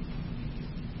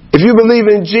 If you believe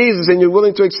in Jesus and you're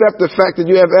willing to accept the fact that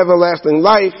you have everlasting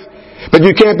life, but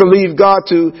you can't believe God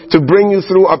to bring you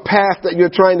through a path that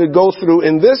you're trying to go through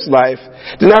in this life,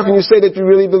 then how can you say that you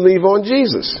really believe on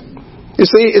Jesus? You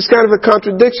see, it's kind of a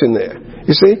contradiction there.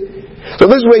 You see? So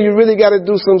this is where you really got to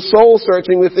do some soul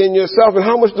searching within yourself. And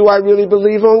how much do I really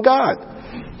believe on God?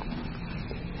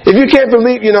 If you can't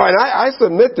believe, and I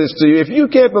submit this to you, if you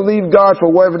can't believe God for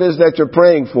whatever it is that you're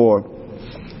praying for,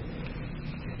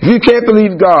 if you can't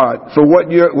believe God for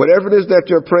whatever it is that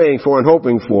you're praying for and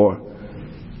hoping for,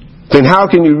 then how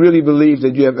can you really believe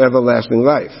that you have everlasting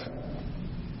life?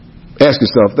 Ask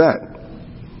yourself that.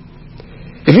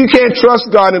 If you can't trust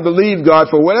God and believe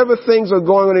God for whatever things are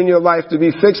going on in your life to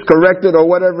be fixed, corrected, or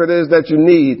whatever it is that you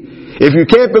need, if you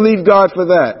can't believe God for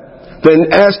that, then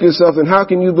ask yourself, then how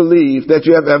can you believe that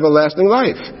you have everlasting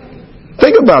life?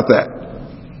 Think about that.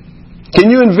 Can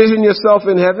you envision yourself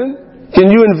in heaven? Can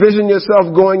you envision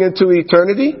yourself going into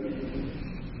eternity?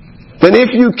 Then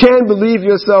if you can believe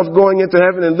yourself going into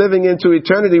heaven and living into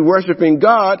eternity, worshiping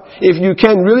God, if you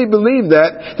can really believe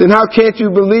that, then how can't you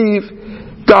believe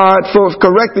God for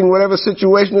correcting whatever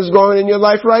situation is going on in your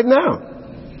life right now?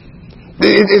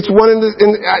 It's one in the,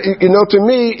 to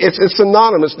me, it's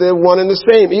synonymous. They're one and the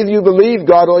same. Either you believe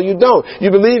God or you don't. You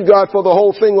believe God for the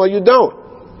whole thing or you don't.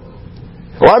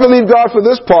 Well, I believe God for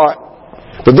this part,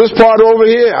 but this part over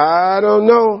here, I don't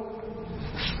know.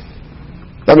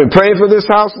 I've been praying for this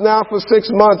house now for 6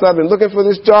 months. I've been looking for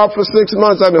this job for 6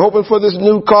 months. I've been hoping for this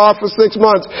new car for 6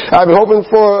 months. I've been hoping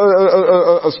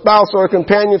for a spouse or a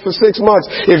companion for 6 months.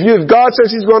 If God says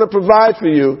He's going to provide for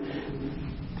you,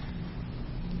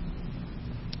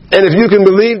 and if you can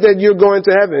believe that you're going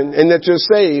to heaven and that you're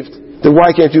saved, then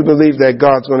why can't you believe that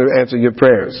God's going to answer your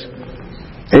prayers?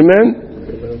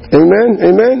 Amen? Amen?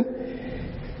 Amen?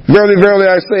 Verily, verily,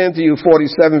 I say unto you,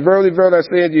 47, verily, verily, I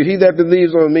say unto you, he that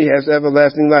believes on me has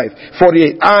everlasting life.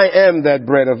 48, I am that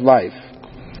bread of life.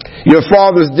 Your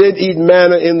fathers did eat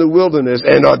manna in the wilderness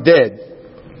and are dead.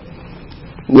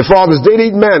 Your fathers did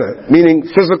eat manna, meaning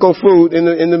physical food in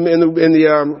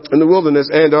the wilderness,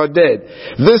 and are dead.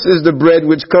 This is the bread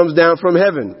which comes down from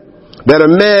heaven, that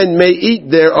a man may eat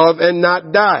thereof and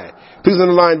not die. Please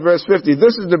underline verse 50.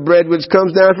 This is the bread which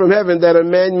comes down from heaven, that a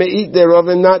man may eat thereof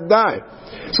and not die.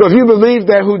 So if you believe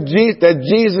that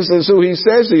Jesus is who He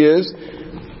says He is,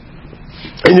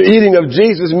 And you're eating of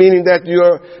Jesus, meaning that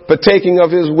you're partaking of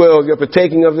His will, you're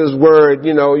partaking of His word,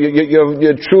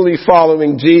 you're truly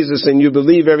following Jesus and you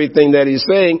believe everything that He's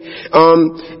saying,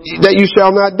 that you shall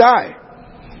not die.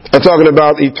 I'm talking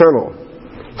about eternal.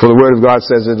 For the word of God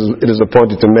says it is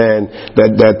appointed to man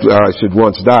that should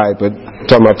once die, but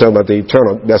talking about the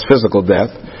eternal, that's physical death.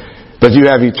 But you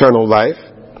have eternal life.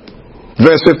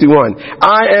 Verse 51,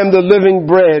 I am the living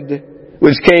bread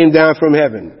which came down from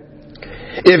heaven.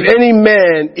 If any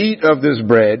man eat of this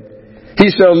bread, he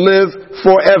shall live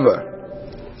forever.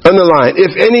 Underline,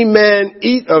 if any man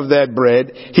eat of that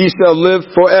bread, he shall live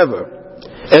forever.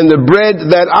 And the bread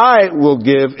that I will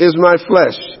give is my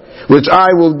flesh, which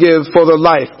I will give for the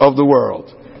life of the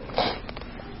world.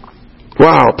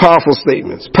 Wow, powerful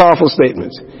statements, powerful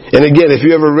statements. And again, if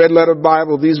you have a red letter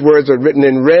Bible, these words are written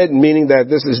in red, meaning that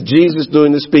this is Jesus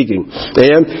doing the speaking.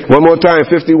 And one more time,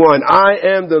 51.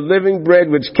 I am the living bread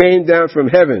which came down from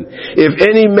heaven. If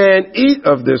any man eat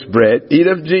of this bread, eat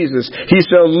of Jesus, he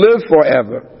shall live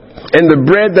forever. And the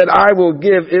bread that I will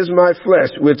give is my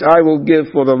flesh, which I will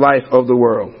give for the life of the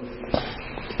world.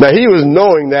 Now he was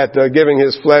knowing that giving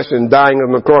his flesh and dying on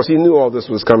the cross, he knew all this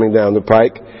was coming down the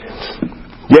pike.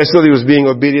 Yes, still he was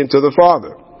being obedient to the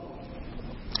Father.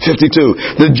 52.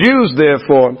 The Jews,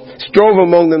 therefore, strove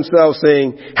among themselves,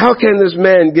 saying, how can this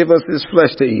man give us his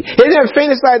flesh to eat? They didn't have the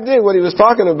faintest idea what he was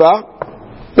talking about.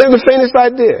 They didn't have the faintest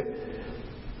idea.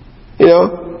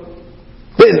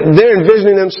 They're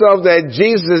envisioning themselves that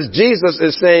Jesus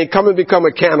is saying, come and become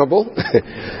a cannibal.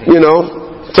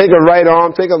 Take a right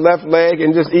arm, take a left leg,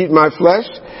 and just eat my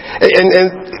flesh. And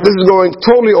this is going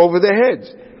totally over their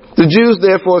heads. The Jews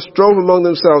therefore strove among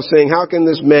themselves, saying, how can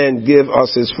this man give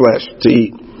us his flesh to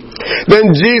eat?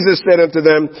 Then Jesus said unto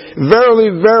them,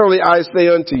 verily, verily, I say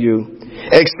unto you,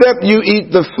 except you eat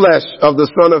the flesh of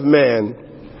the Son of Man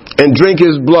and drink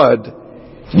his blood,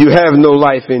 you have no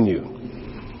life in you.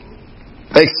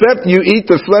 Except you eat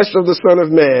the flesh of the Son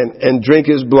of Man and drink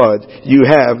his blood, you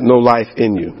have no life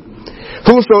in you.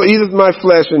 Whoso eateth my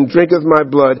flesh and drinketh my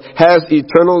blood has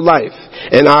eternal life,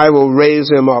 and I will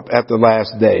raise him up at the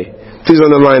last day. Please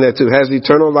underline that too. Has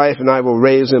eternal life, and I will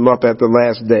raise him up at the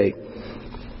last day.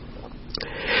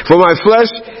 For my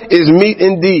flesh is meat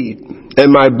indeed,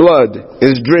 and my blood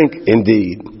is drink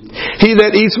indeed. He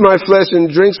that eats my flesh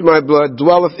and drinks my blood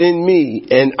dwelleth in me,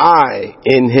 and I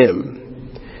in him.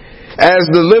 As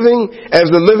the living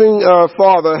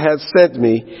Father hath sent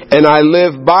me, and I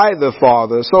live by the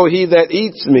Father, so he that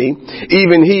eats me,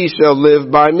 even he shall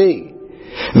live by me.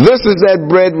 This is that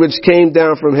bread which came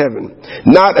down from heaven,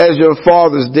 not as your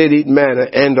fathers did eat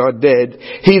manna and are dead.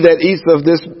 He that eats of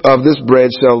this bread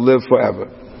shall live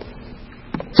forever.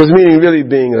 So it's meaning really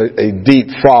being a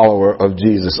deep follower of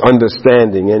Jesus,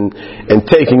 understanding and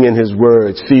taking in his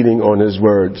words, feeding on his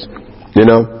words,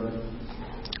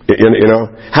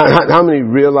 How many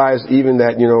realize even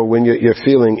that, when you're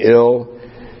feeling ill,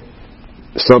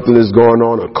 something is going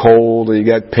on, a cold, or you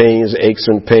got pains, aches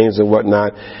and pains and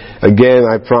whatnot. Again,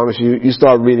 I promise you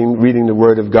start reading the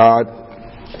Word of God.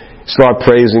 Start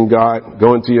praising God.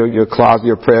 Go into your closet,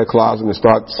 your prayer closet, and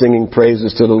start singing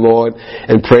praises to the Lord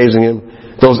and praising Him.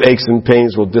 Those aches and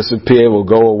pains will disappear, will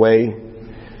go away.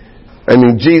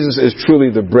 Jesus is truly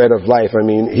the bread of life.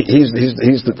 He's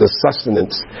the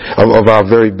sustenance of our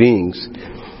very beings.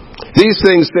 These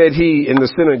things said he in the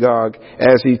synagogue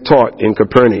as he taught in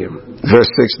Capernaum. Verse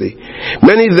 60.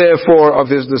 Many therefore of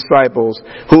his disciples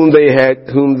whom they had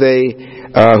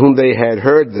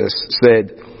heard this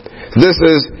said, this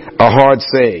is a hard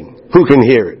saying. Who can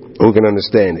hear it? Who can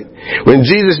understand it? When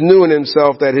Jesus knew in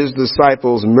himself that his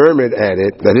disciples murmured at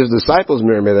it,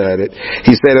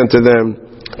 he said unto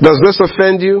them, does this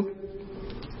offend you?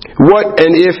 What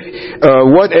and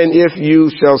if you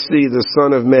shall see the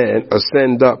Son of Man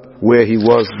ascend up where he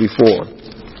was before?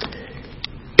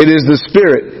 It is the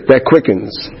Spirit that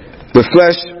quickens. The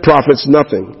flesh profits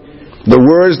nothing. The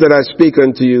words that I speak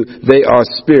unto you, they are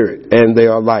spirit and they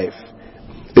are life.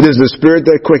 It is the Spirit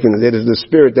that quickens. It is the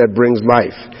Spirit that brings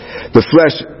life. The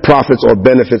flesh profits or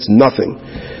benefits nothing.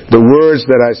 The words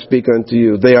that I speak unto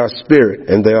you, they are spirit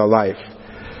and they are life.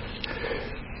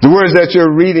 The words that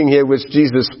you're reading here, which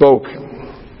Jesus spoke,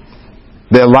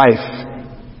 they're life.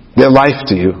 They're life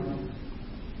to you.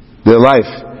 They're life.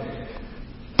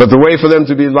 But the way for them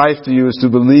to be life to you is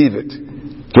to believe it.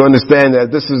 To understand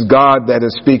that this is God that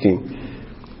is speaking.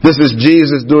 This is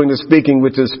Jesus doing the speaking,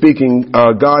 which is speaking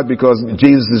God, because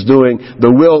Jesus is doing the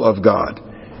will of God.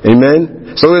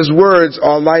 Amen? So His words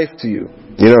are life to you.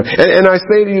 And I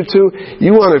say to you too,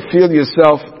 you want to feel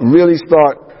yourself really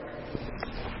start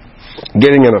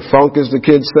getting in a funk, as the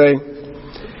kids say.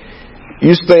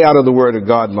 You stay out of the Word of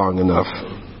God long enough.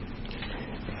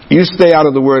 You stay out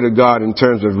of the Word of God in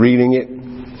terms of reading it,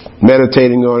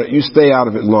 meditating on it. You stay out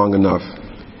of it long enough.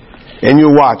 And you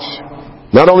watch.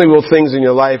 Not only will things in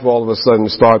your life all of a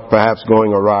sudden start perhaps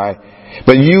going awry,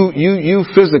 but you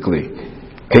physically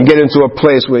can get into a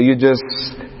place where you're just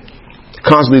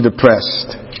constantly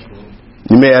depressed.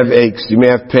 You may have aches, you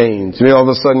may have pains, you may all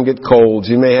of a sudden get colds,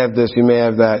 you may have this, you may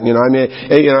have that,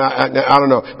 I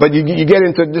don't know. But you get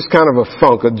into just kind of a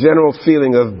funk, a general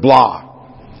feeling of blah.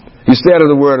 You stay out of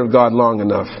the Word of God long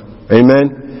enough.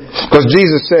 Amen? Because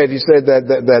Jesus said, He said that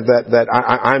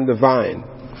I'm the vine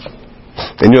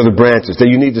and you're the branches, that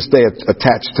you need to stay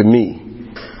attached to me.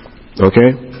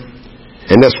 Okay?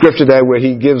 And that scripture there where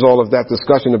He gives all of that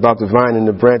discussion about the vine and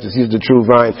the branches, He's the true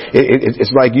vine.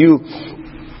 It's like you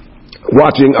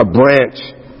watching a branch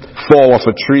fall off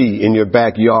a tree in your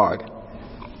backyard.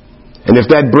 And if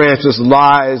that branch just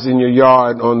lies in your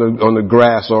yard on the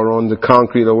grass or on the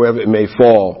concrete or wherever it may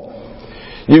fall,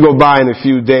 you go by in a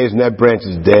few days and that branch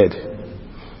is dead.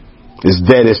 It's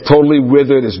dead. It's totally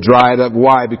withered. It's dried up.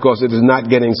 Why? Because it is not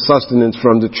getting sustenance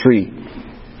from the tree.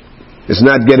 It's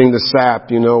not getting the sap,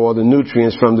 or the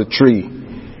nutrients from the tree.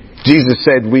 Jesus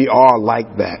said we are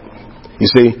like that. You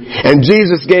see? And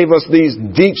Jesus gave us these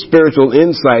deep spiritual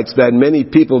insights that many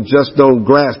people just don't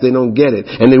grasp. They don't get it.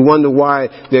 And they wonder why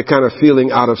they're kind of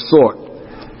feeling out of sort.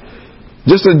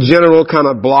 Just a general kind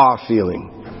of blah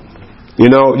feeling.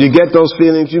 You get those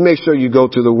feelings, you make sure you go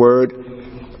to the Word.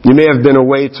 You may have been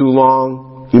away too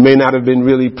long. You may not have been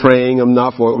really praying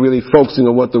enough or really focusing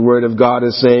on what the Word of God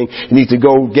is saying. You need to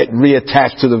go get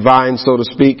reattached to the vine, so to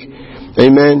speak.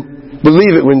 Amen.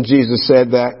 Believe it when Jesus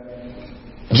said that.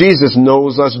 Jesus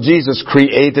knows us. Jesus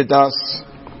created us,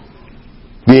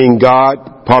 being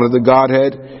God, part of the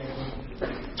Godhead.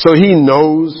 So He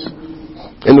knows.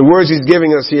 And the words He's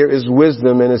giving us here is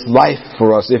wisdom and it's life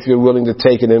for us if you're willing to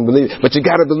take it and believe it. But you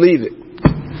got to believe it.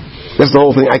 That's the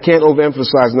whole thing. I can't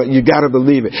overemphasize that. You got to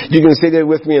believe it. You can sit there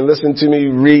with me and listen to me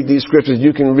read these scriptures.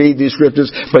 You can read these scriptures,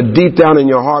 but deep down in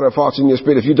your heart of hearts, in your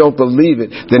spirit, if you don't believe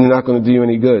it, then they're not going to do you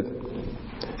any good.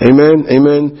 Amen.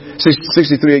 Amen.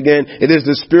 63 again. It is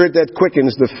the Spirit that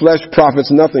quickens. The flesh profits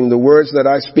nothing. The words that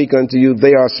I speak unto you,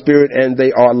 they are spirit and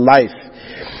they are life.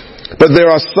 But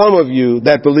there are some of you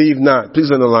that believe not.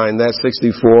 Please underline that,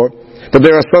 64. But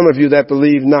there are some of you that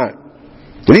believe not.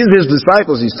 These are His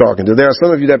disciples He's talking to. There are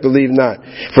some of you that believe not.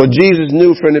 For Jesus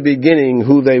knew from the beginning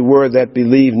who they were that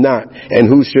believed not and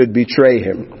who should betray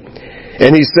Him.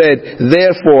 And He said,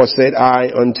 therefore said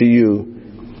I unto you,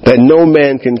 that no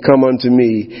man can come unto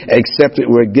me except it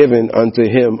were given unto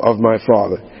him of my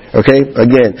Father. Okay?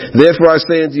 Again. Therefore I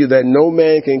say unto you that no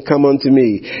man can come unto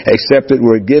me except it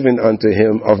were given unto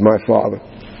him of my Father.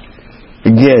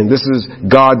 Again, this is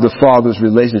God the Father's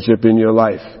relationship in your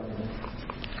life.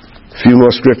 A few more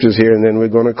scriptures here and then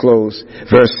we're going to close.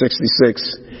 Verse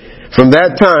 66. From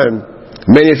that time,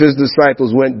 many of His disciples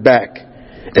went back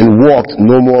and walked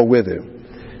no more with Him.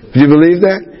 Do you believe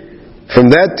that? From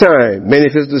that time, many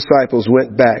of His disciples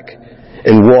went back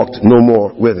and walked no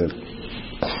more with Him.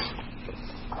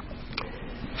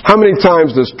 How many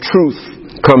times does truth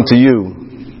come to you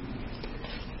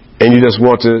and you just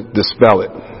want to dispel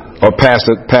it or pass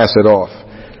it off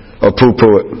or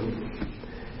poo-poo it?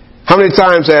 How many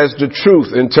times has the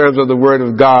truth in terms of the Word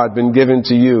of God been given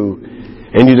to you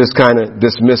and you just kind of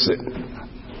dismiss it?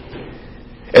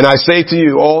 And I say to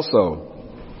you also,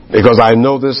 because I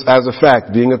know this as a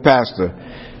fact, being a pastor,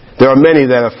 there are many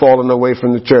that have fallen away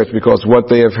from the church because what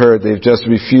they have heard, they've just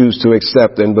refused to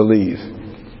accept and believe.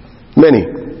 Many.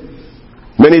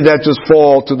 Many that just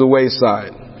fall to the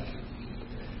wayside.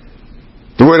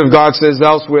 The Word of God says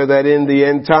elsewhere that in the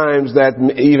end times that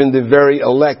even the very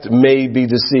elect may be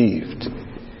deceived.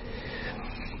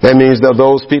 That means that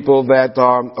those people that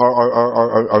are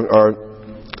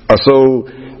so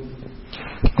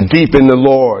deep in the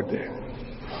Lord,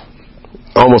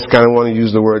 almost kind of want to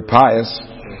use the word pious,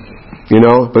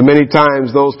 but many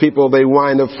times those people, they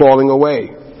wind up falling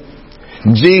away.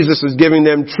 Jesus is giving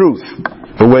them truth,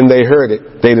 but when they heard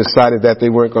it, they decided that they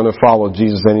weren't going to follow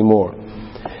Jesus anymore.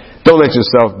 Don't let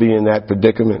yourself be in that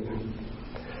predicament.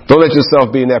 Don't let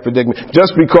yourself be in that predicament.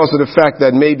 Just because of the fact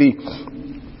that maybe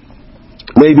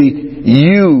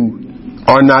you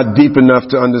are not deep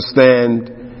enough to understand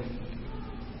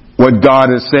what God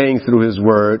is saying through His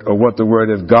Word or what the Word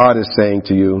of God is saying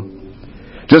to you.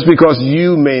 Just because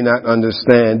you may not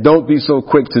understand, don't be so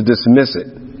quick to dismiss it.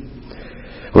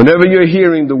 Whenever you're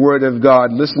hearing the Word of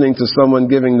God, listening to someone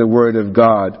giving the Word of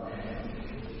God,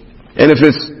 and if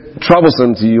it's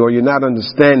troublesome to you or you're not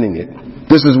understanding it,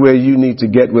 this is where you need to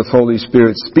get with Holy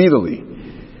Spirit speedily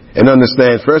and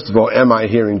understand, first of all, am I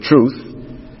hearing truth?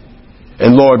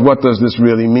 And Lord, what does this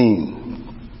really mean?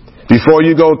 Before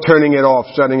you go turning it off,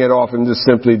 shutting it off, and just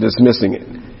simply dismissing it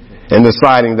and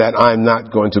deciding that I'm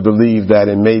not going to believe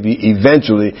that and maybe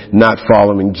eventually not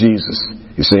following Jesus.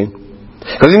 You see?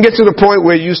 Because you can get to the point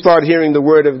where you start hearing the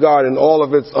Word of God in all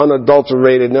of its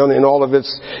unadulterated, in all of its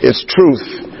truth.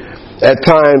 At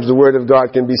times, the Word of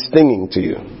God can be stinging to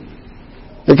you.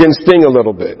 It can sting a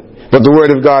little bit. But the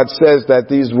Word of God says that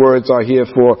these words are here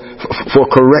for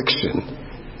correction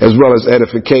as well as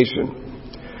edification.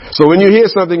 So when you hear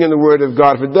something in the Word of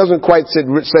God, if it doesn't quite sit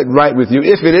right with you,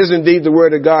 if it is indeed the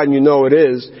Word of God and you know it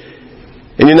is,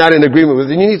 and you're not in agreement with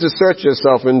it, you need to search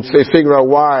yourself and figure out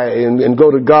why and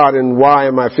go to God and why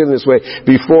am I feeling this way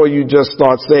before you just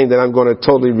start saying that I'm going to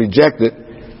totally reject it.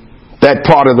 That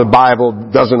part of the Bible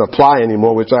doesn't apply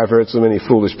anymore, which I've heard so many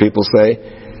foolish people say.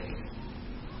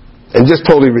 And just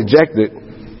totally reject it.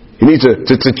 You need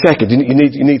to check it.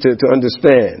 You need to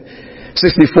understand.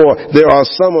 64, there are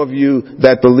some of you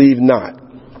that believe not.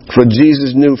 For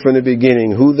Jesus knew from the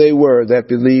beginning who they were that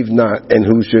believed not and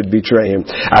who should betray him.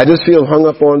 I just feel hung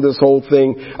up on this whole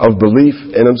thing of belief,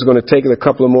 and I'm just going to take it a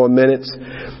couple of more minutes.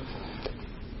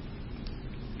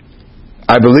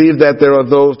 I believe that there are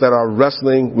those that are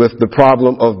wrestling with the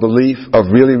problem of belief, of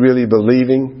really, really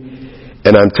believing.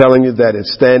 And I'm telling you that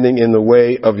it's standing in the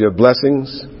way of your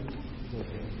blessings.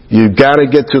 You've got to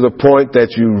get to the point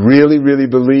that you really, really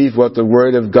believe what the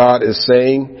Word of God is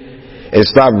saying. And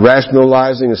stop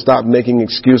rationalizing and stop making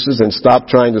excuses and stop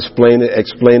trying to explain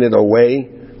it away.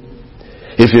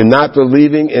 If you're not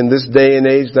believing in this day and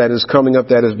age that is coming up,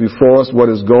 that is before us, what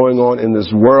is going on in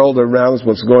this world around us,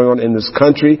 what's going on in this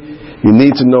country, you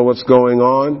need to know what's going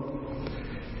on.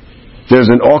 There's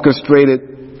an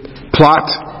orchestrated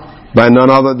plot by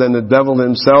none other than the devil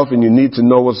himself, and you need to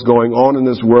know what's going on in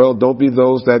this world. Don't be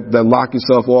those that lock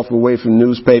yourself off away from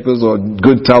newspapers or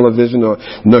good television or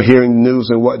hearing news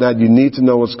and whatnot. You need to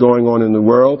know what's going on in the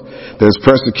world. There's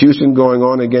persecution going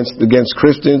on against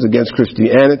Christians, against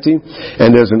Christianity,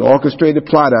 and there's an orchestrated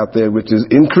plot out there which is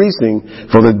increasing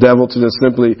for the devil to just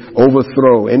simply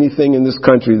overthrow anything in this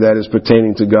country that is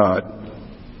pertaining to God.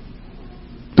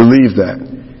 Believe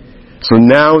that. So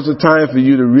now is the time for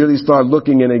you to really start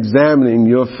looking and examining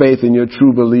your faith and your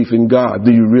true belief in God. Do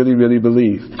you really, really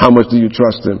believe? How much do you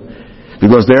trust Him?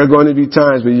 Because there are going to be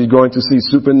times where you're going to see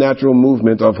supernatural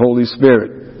movement of Holy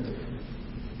Spirit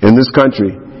in this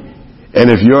country. And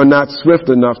if you're not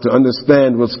swift enough to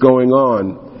understand what's going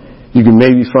on, you can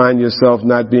maybe find yourself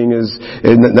not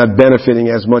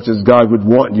benefiting as much as God would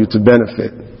want you to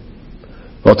benefit.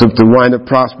 Or to wind up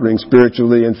prospering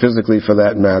spiritually and physically for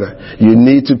that matter. You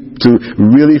need to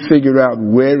really figure out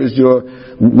what is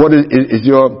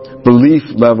your belief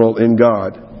level in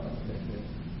God.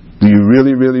 Do you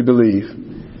really, really believe?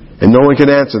 And no one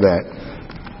can answer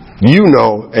that. You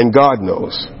know and God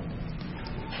knows.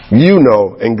 You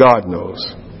know and God knows.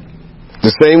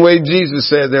 The same way Jesus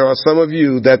said, there are some of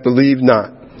you that believe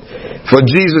not. For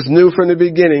Jesus knew from the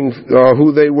beginning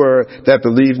who they were that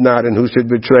believed not and who should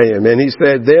betray him. And he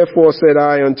said, therefore said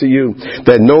I unto you,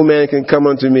 that no man can come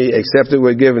unto me except it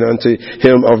were given unto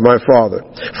him of my Father.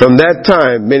 From that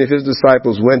time, many of his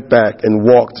disciples went back and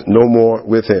walked no more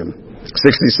with him.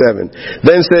 67.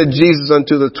 Then said Jesus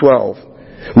unto the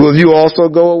 12, will you also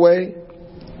go away?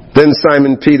 Then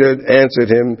Simon Peter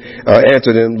answered him,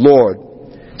 Lord,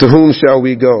 to whom shall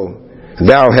we go?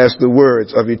 Thou hast the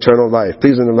words of eternal life.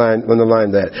 Please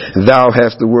underline that. Thou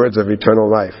hast the words of eternal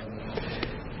life.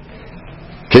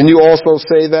 Can you also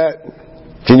say that?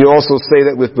 Can you also say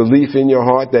that with belief in your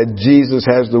heart that Jesus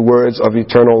has the words of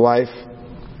eternal life?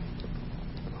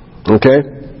 Okay?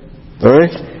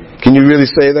 Alright? Can you really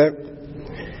say that?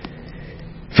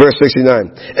 Verse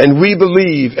 69. And we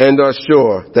believe and are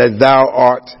sure that thou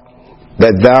art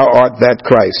that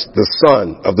Christ, the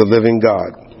Son of the living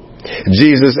God.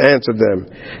 Jesus answered them,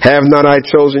 have not I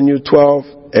chosen you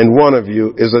 12, and one of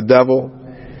you is a devil?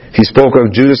 He spoke of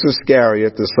Judas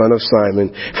Iscariot, the son of Simon,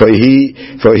 for he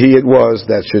it was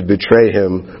that should betray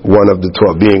him, one of the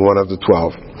 12, being one of the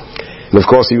 12. And of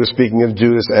course he was speaking of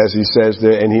Judas, as he says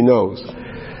there, and he knows.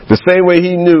 The same way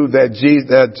he knew that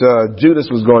Judas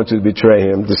was going to betray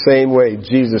him, the same way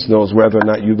Jesus knows whether or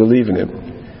not you believe in him.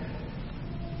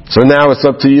 So now it's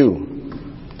up to you.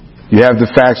 You have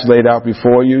the facts laid out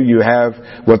before you. You have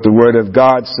what the Word of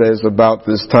God says about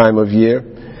this time of year.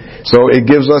 So it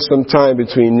gives us some time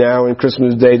between now and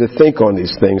Christmas Day to think on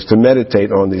these things, to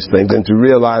meditate on these things, and to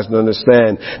realize and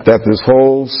understand that this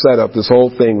whole setup, this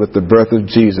whole thing with the birth of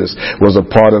Jesus was a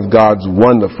part of God's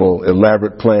wonderful,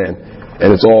 elaborate plan.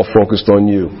 And it's all focused on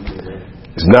you.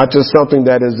 It's not just something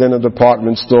that is in a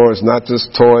department store. It's not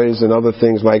just toys and other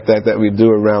things like that we do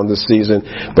around this season.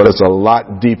 But it's a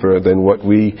lot deeper than what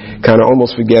we kind of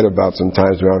almost forget about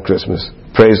sometimes around Christmas.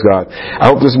 Praise God.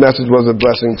 I hope this message was a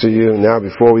blessing to you. Now,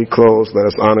 before we close, let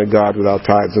us honor God with our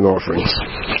tithes and offerings.